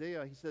commands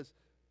Isaiah, he says,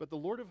 "But the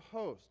Lord of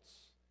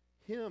hosts,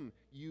 him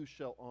you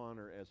shall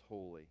honor as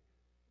holy.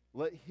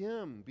 Let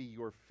him be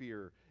your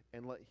fear,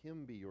 and let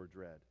him be your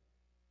dread."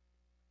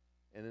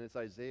 And then it's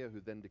Isaiah who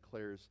then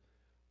declares,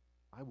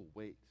 "I will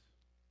wait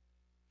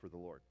for the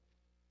Lord,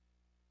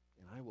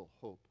 and I will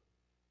hope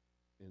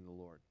in the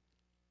Lord."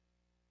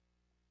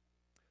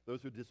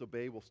 Those who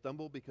disobey will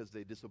stumble because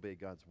they disobey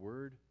God's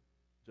word,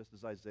 just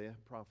as Isaiah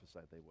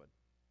prophesied they would.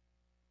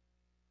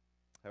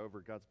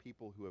 However, God's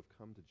people who have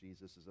come to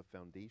Jesus as a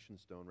foundation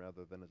stone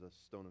rather than as a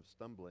stone of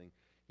stumbling,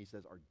 he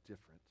says, are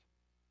different.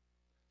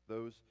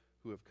 Those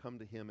who have come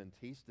to him and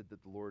tasted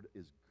that the Lord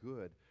is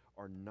good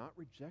are not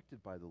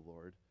rejected by the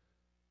Lord,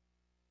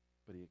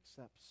 but he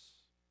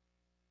accepts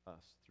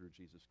us through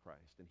Jesus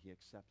Christ, and he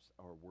accepts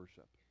our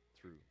worship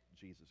through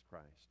Jesus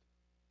Christ.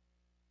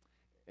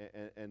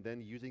 And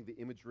then using the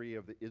imagery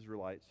of the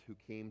Israelites who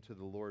came to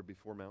the Lord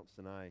before Mount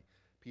Sinai,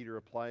 Peter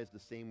applies the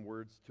same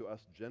words to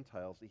us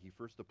Gentiles that he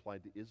first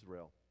applied to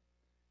Israel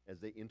as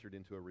they entered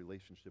into a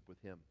relationship with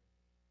him.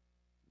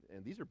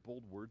 And these are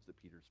bold words that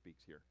Peter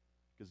speaks here,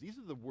 because these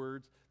are the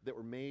words that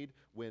were made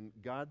when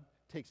God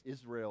takes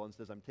Israel and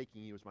says, "I'm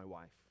taking you as my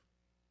wife."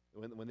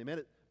 When they met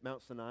at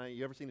Mount Sinai,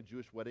 you ever seen a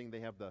Jewish wedding?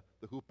 They have the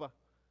huppah,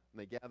 and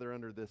they gather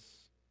under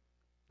this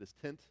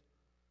tent.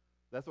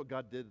 That's what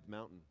God did at the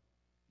mountain.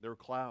 There were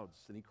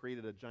clouds, and he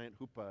created a giant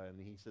huppah, and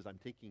he says, "I'm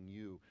taking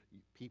you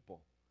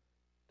people,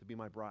 to be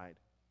my bride."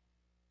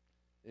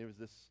 And it was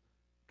this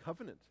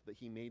covenant that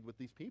he made with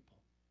these people.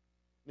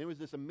 And it was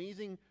this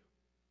amazing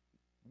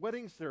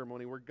wedding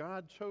ceremony where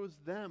God chose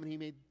them,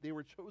 and they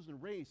were a chosen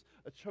race,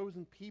 a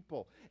chosen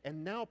people.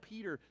 And now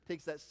Peter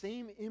takes that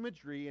same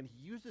imagery and he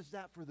uses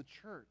that for the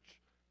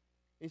church.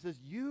 And he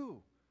says,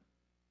 you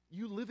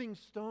living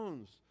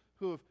stones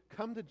who have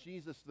come to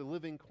Jesus, the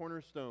living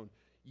cornerstone,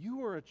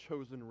 you are a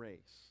chosen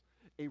race,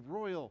 a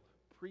royal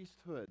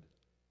priesthood,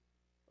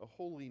 a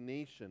holy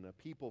nation, a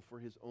people for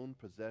his own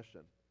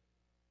possession.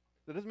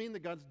 That doesn't mean that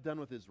God's done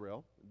with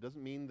Israel. It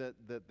doesn't mean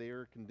that they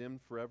are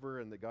condemned forever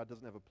and that God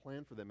doesn't have a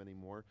plan for them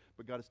anymore.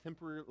 But God has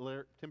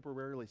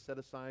temporarily set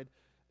aside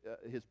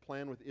his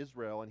plan with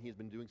Israel, and he's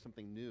been doing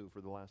something new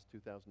for the last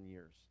 2,000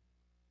 years.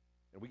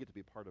 And we get to be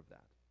a part of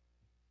that.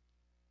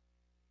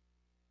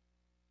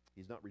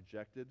 He's not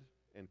rejected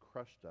and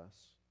crushed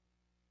us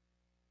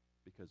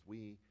because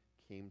we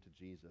came to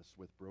Jesus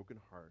with broken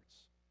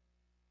hearts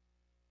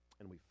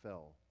and we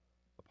fell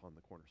upon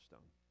the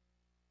cornerstone.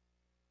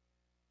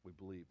 We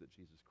believe that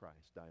Jesus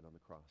Christ died on the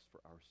cross for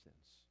our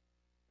sins.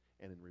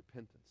 And in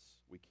repentance,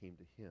 we came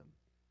to him,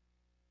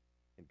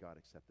 and God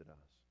accepted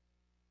us.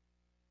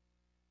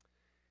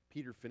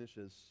 Peter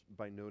finishes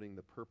by noting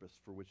the purpose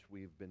for which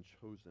we've been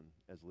chosen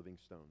as living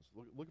stones.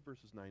 Look at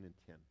verses 9 and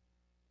 10.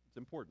 It's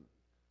important.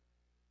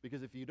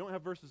 Because if you don't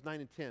have verses 9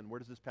 and 10, where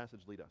does this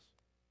passage lead us?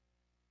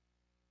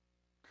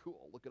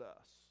 Cool, look at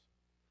us.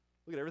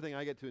 Look at everything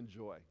I get to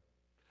enjoy.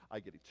 I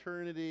get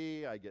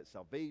eternity, I get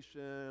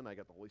salvation, I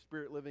got the Holy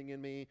Spirit living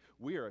in me.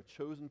 We are a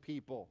chosen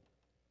people.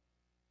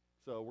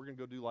 So we're going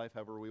to go do life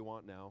however we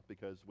want now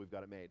because we've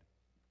got it made.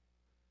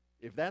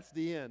 If that's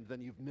the end,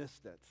 then you've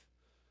missed it.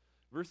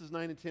 Verses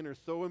 9 and 10 are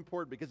so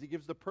important because he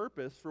gives the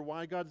purpose for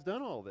why God's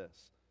done all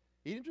this.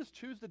 He didn't just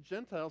choose the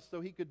Gentiles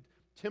so he could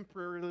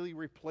temporarily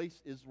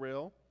replace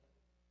Israel,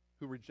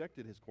 who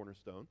rejected his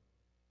cornerstone.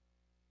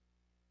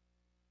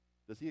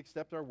 Does he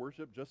accept our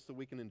worship just so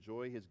we can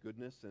enjoy his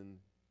goodness and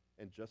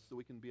just so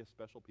we can be a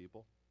special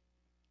people?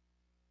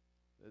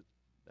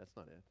 That's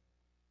not it.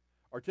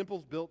 Are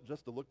temples built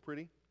just to look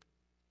pretty?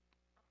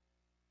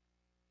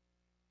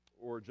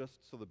 Or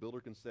just so the builder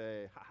can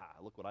say, ha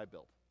ha, look what I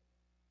built?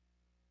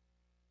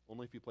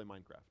 Only if you play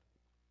Minecraft.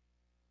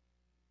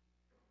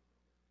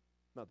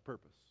 Not the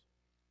purpose.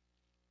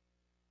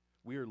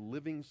 We are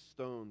living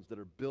stones that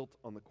are built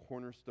on the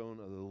cornerstone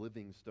of the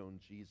living stone,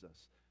 Jesus.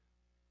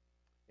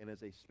 And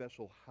as a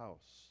special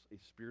house, a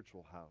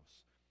spiritual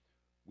house,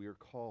 we are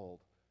called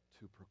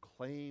to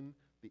proclaim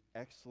the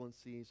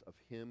excellencies of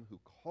him who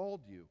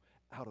called you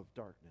out of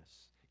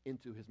darkness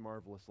into his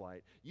marvelous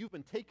light. You've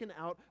been taken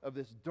out of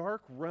this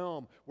dark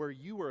realm where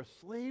you were a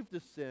slave to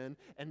sin,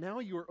 and now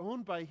you are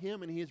owned by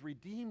him, and he has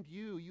redeemed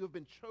you. You have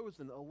been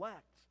chosen,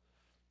 elect.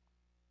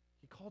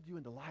 He called you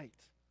into light.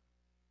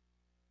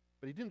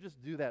 But he didn't just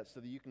do that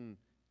so that you can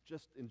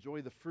just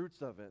enjoy the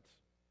fruits of it.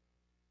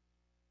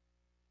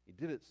 He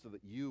did it so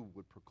that you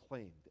would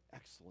proclaim the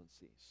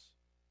excellencies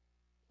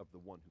of the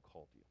one who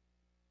called you.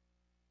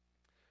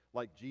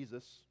 Like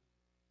Jesus,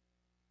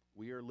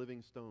 we are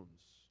living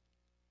stones.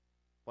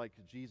 Like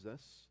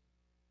Jesus,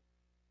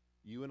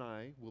 you and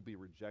I will be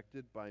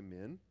rejected by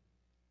men,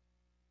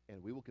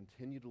 and we will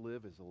continue to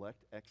live as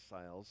elect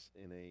exiles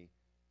in a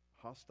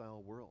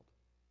hostile world.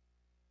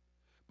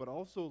 But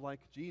also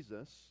like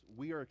Jesus,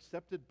 we are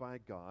accepted by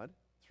God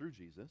through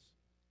Jesus.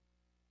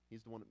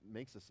 He's the one that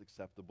makes us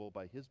acceptable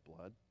by his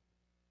blood,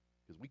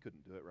 because we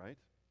couldn't do it, right?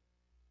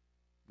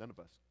 None of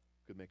us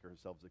could make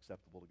ourselves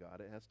acceptable to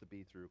God. It has to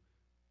be through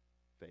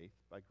faith,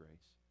 by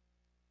grace.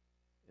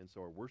 And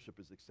so our worship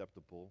is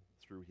acceptable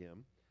through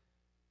him.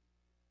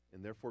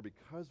 And therefore,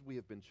 because we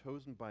have been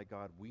chosen by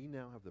God, we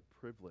now have the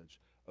privilege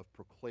of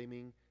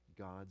proclaiming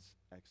God's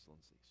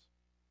excellencies.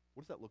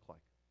 What does that look like?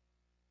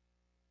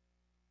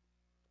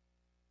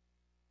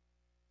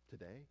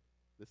 Today,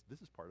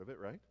 this is part of it,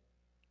 right?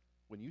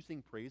 When you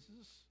sing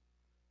praises,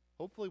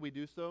 hopefully we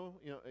do so.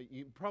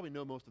 You probably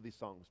know most of these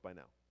songs by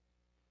now.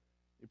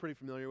 You're pretty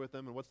familiar with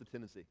them, and what's the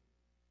tendency?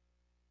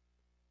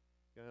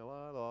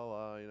 La la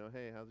la,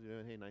 hey, how's it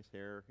doing? Hey, nice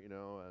hair,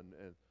 and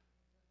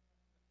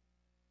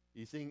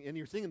you sing, and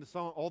you're singing the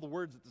song, all the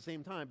words at the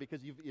same time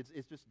because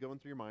it's just going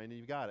through your mind and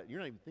you've got it. You're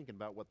not even thinking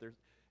about what there's.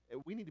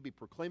 We need to be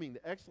proclaiming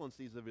the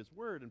excellencies of his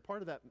word, and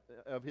part of that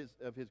of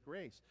his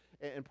grace,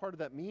 and part of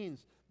that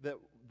means that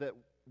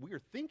we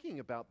are thinking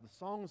about the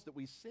songs that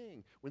we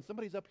sing. When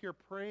somebody's up here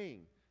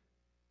praying,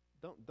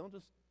 don't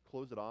just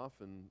close it off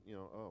and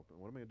oh,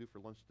 what am I going to do for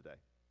lunch today?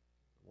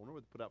 I wonder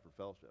what to put out for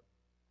fellowship.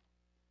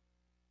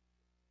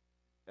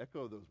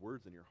 Echo those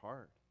words in your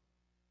heart.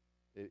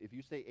 If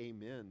you say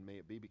amen, may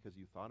it be because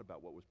you thought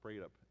about what was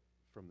prayed up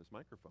from this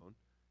microphone,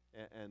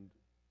 and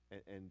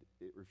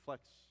it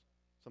reflects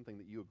something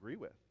that you agree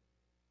with,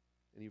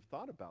 and you've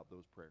thought about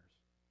those prayers.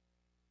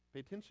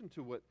 Pay attention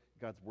to what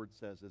God's word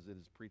says as it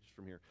is preached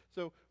from here.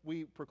 So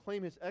we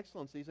proclaim his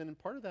excellencies, and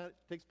part of that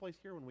takes place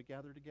here when we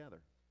gather together.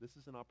 This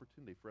is an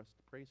opportunity for us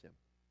to praise him.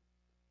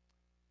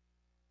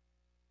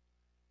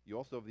 You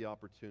also have the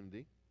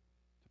opportunity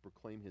to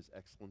proclaim his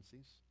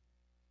excellencies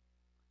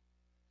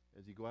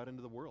as you go out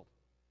into the world.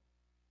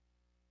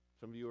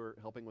 Some of you are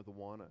helping with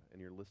Awana,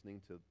 and you're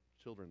listening to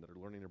children that are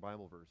learning their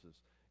Bible verses,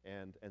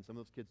 and some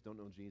of those kids don't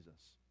know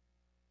Jesus.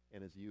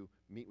 And as you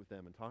meet with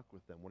them and talk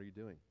with them, what are you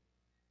doing?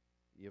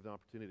 You have the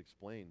opportunity to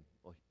explain,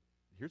 well,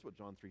 here's what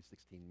John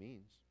 3:16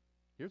 means.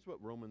 Here's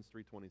what Romans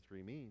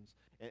 3:23 means.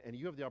 And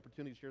you have the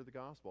opportunity to share the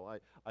gospel.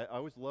 I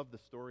always love the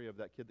story of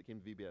that kid that came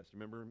to VBS.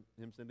 Remember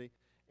him, Cindy?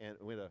 And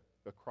we had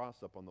a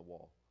cross up on the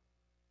wall.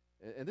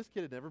 And this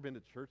kid had never been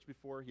to church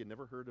before. He had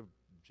never heard of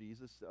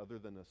Jesus other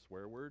than a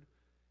swear word.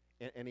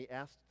 And he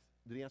asked,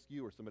 did he ask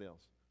you or somebody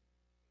else?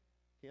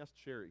 He asked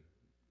Sherry.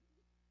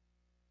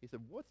 He said,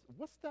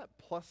 what's that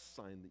plus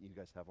sign that you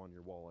guys have on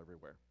your wall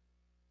everywhere?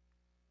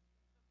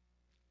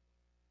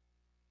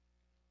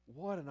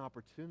 What an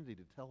opportunity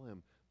to tell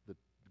him the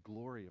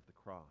glory of the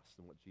cross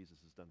and what Jesus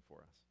has done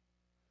for us.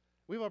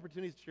 We have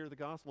opportunities to share the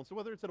gospel. And so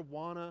whether it's at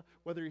Awana,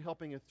 whether you're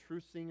helping with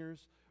True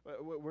Singers,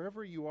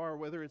 wherever you are,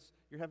 whether it's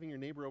you're having your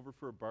neighbor over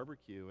for a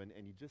barbecue and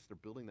you just are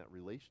building that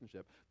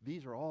relationship,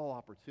 these are all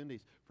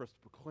opportunities for us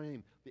to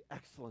proclaim the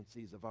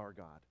excellencies of our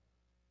God.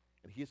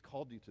 And he has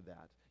called you to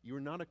that. You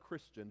are not a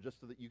Christian just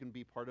so that you can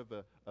be part of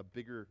a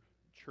bigger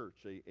church,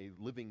 a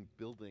living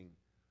building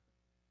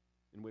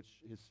in which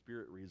his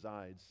Spirit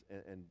resides,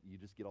 and you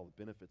just get all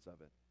the benefits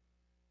of it.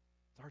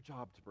 It's our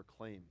job to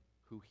proclaim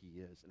who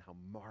he is and how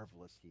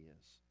marvelous he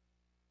is.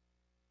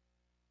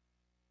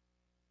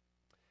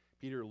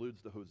 Peter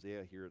alludes to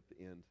Hosea here at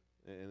the end,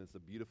 and it's a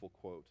beautiful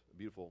quote,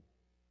 beautiful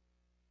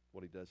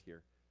what he does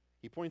here.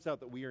 He points out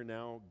that we are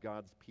now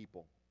God's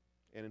people.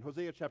 And in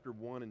Hosea chapter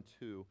 1 and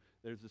 2,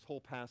 there's this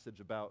whole passage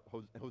about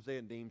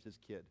Hosea names his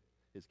kids,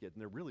 and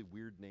they're really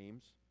weird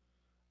names.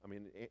 I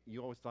mean,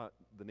 you always thought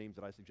the names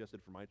that I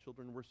suggested for my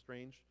children were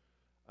strange.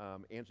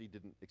 Angie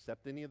didn't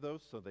accept any of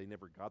those, so they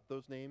never got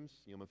those names.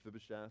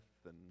 Mephibosheth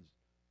and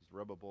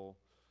Zerubbabel.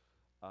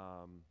 I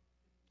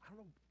don't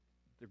know.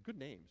 They're good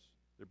names.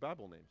 They're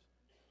Bible names.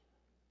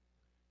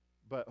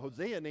 But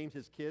Hosea names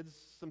his kids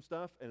some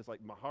stuff, and it's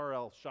like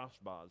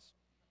Mahar-al-Shashbaz.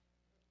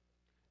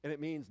 And it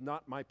means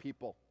not my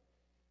people.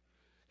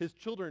 His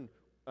children,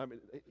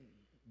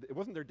 it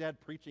wasn't their dad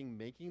preaching,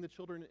 making the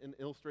children an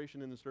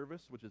illustration in the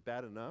service, which is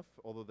bad enough,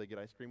 although they get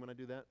ice cream when I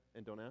do that,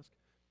 and don't ask.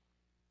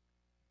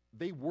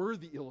 They were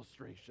the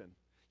illustration.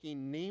 He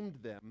named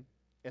them,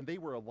 and they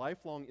were a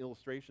lifelong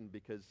illustration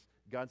because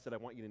God said, I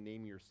want you to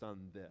name your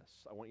son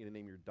this. I want you to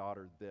name your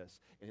daughter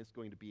this. And it's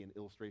going to be an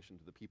illustration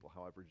to the people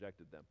how I've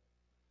rejected them.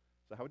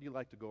 So how would you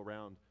like to go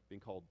around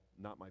being called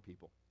not my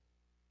people?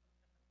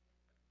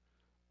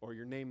 Or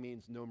your name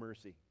means no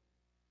mercy.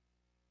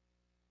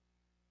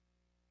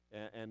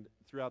 And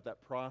throughout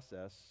that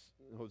process,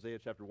 Hosea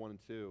chapter 1 and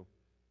 2,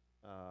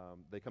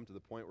 they come to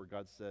the point where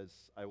God says,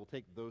 I will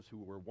take those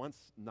who were once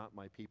not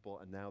my people,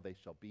 and now they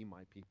shall be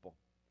my people.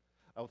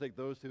 I will take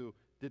those who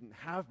didn't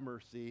have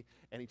mercy,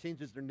 and he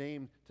changes their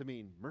name to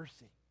mean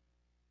mercy.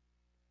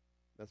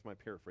 That's my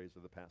paraphrase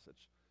of the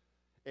passage.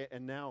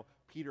 And now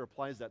Peter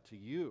applies that to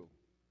you.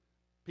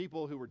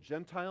 People who were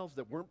Gentiles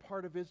that weren't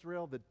part of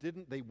Israel,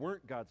 they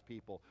weren't God's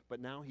people, but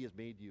now he has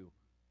made you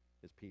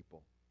his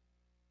people.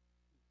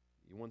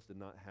 You once did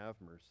not have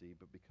mercy,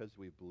 but because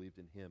we have believed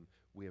in him,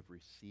 we have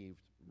received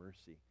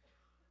mercy.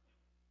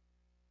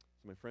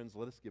 So my friends,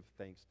 let us give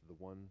thanks to the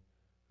one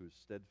whose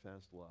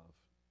steadfast love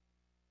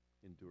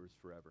endures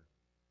forever.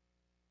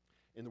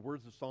 In the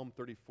words of Psalm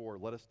 34,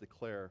 let us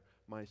declare,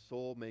 my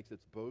soul makes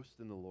its boast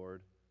in the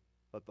Lord.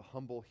 Let the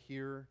humble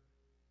hear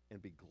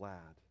and be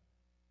glad.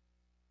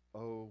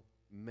 Oh,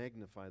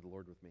 magnify the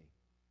Lord with me,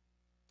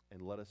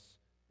 and let us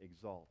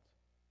exalt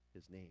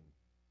his name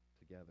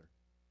together.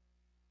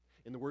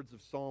 In the words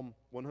of Psalm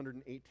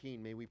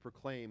 118, may we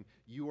proclaim,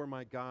 you are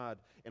my God,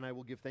 and I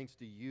will give thanks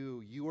to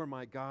you. You are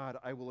my God,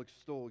 I will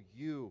extol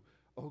you.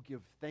 Oh, give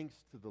thanks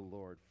to the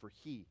Lord, for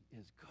he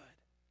is good.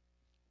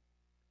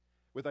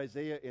 With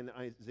Isaiah in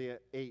Isaiah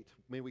 8,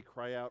 may we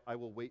cry out, I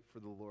will wait for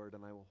the Lord,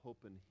 and I will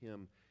hope in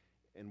him.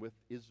 And with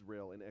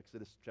Israel in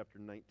Exodus chapter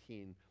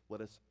 19, let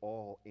us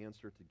all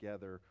answer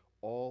together,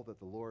 all that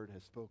the Lord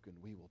has spoken,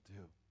 we will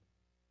do.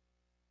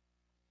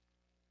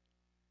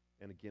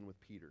 And again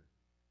with Peter,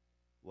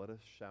 let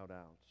us shout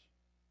out,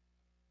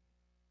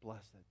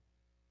 blessed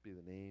be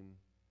the name,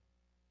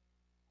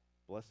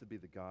 blessed be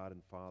the God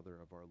and Father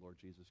of our Lord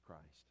Jesus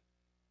Christ.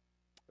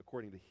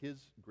 According to his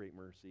great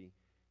mercy,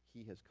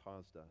 he has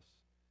caused us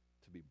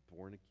to be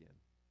born again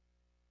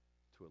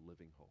to a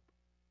living hope.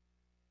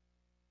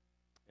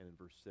 And in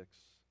verse 6,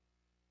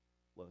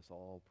 let us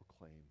all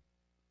proclaim,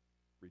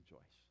 rejoice.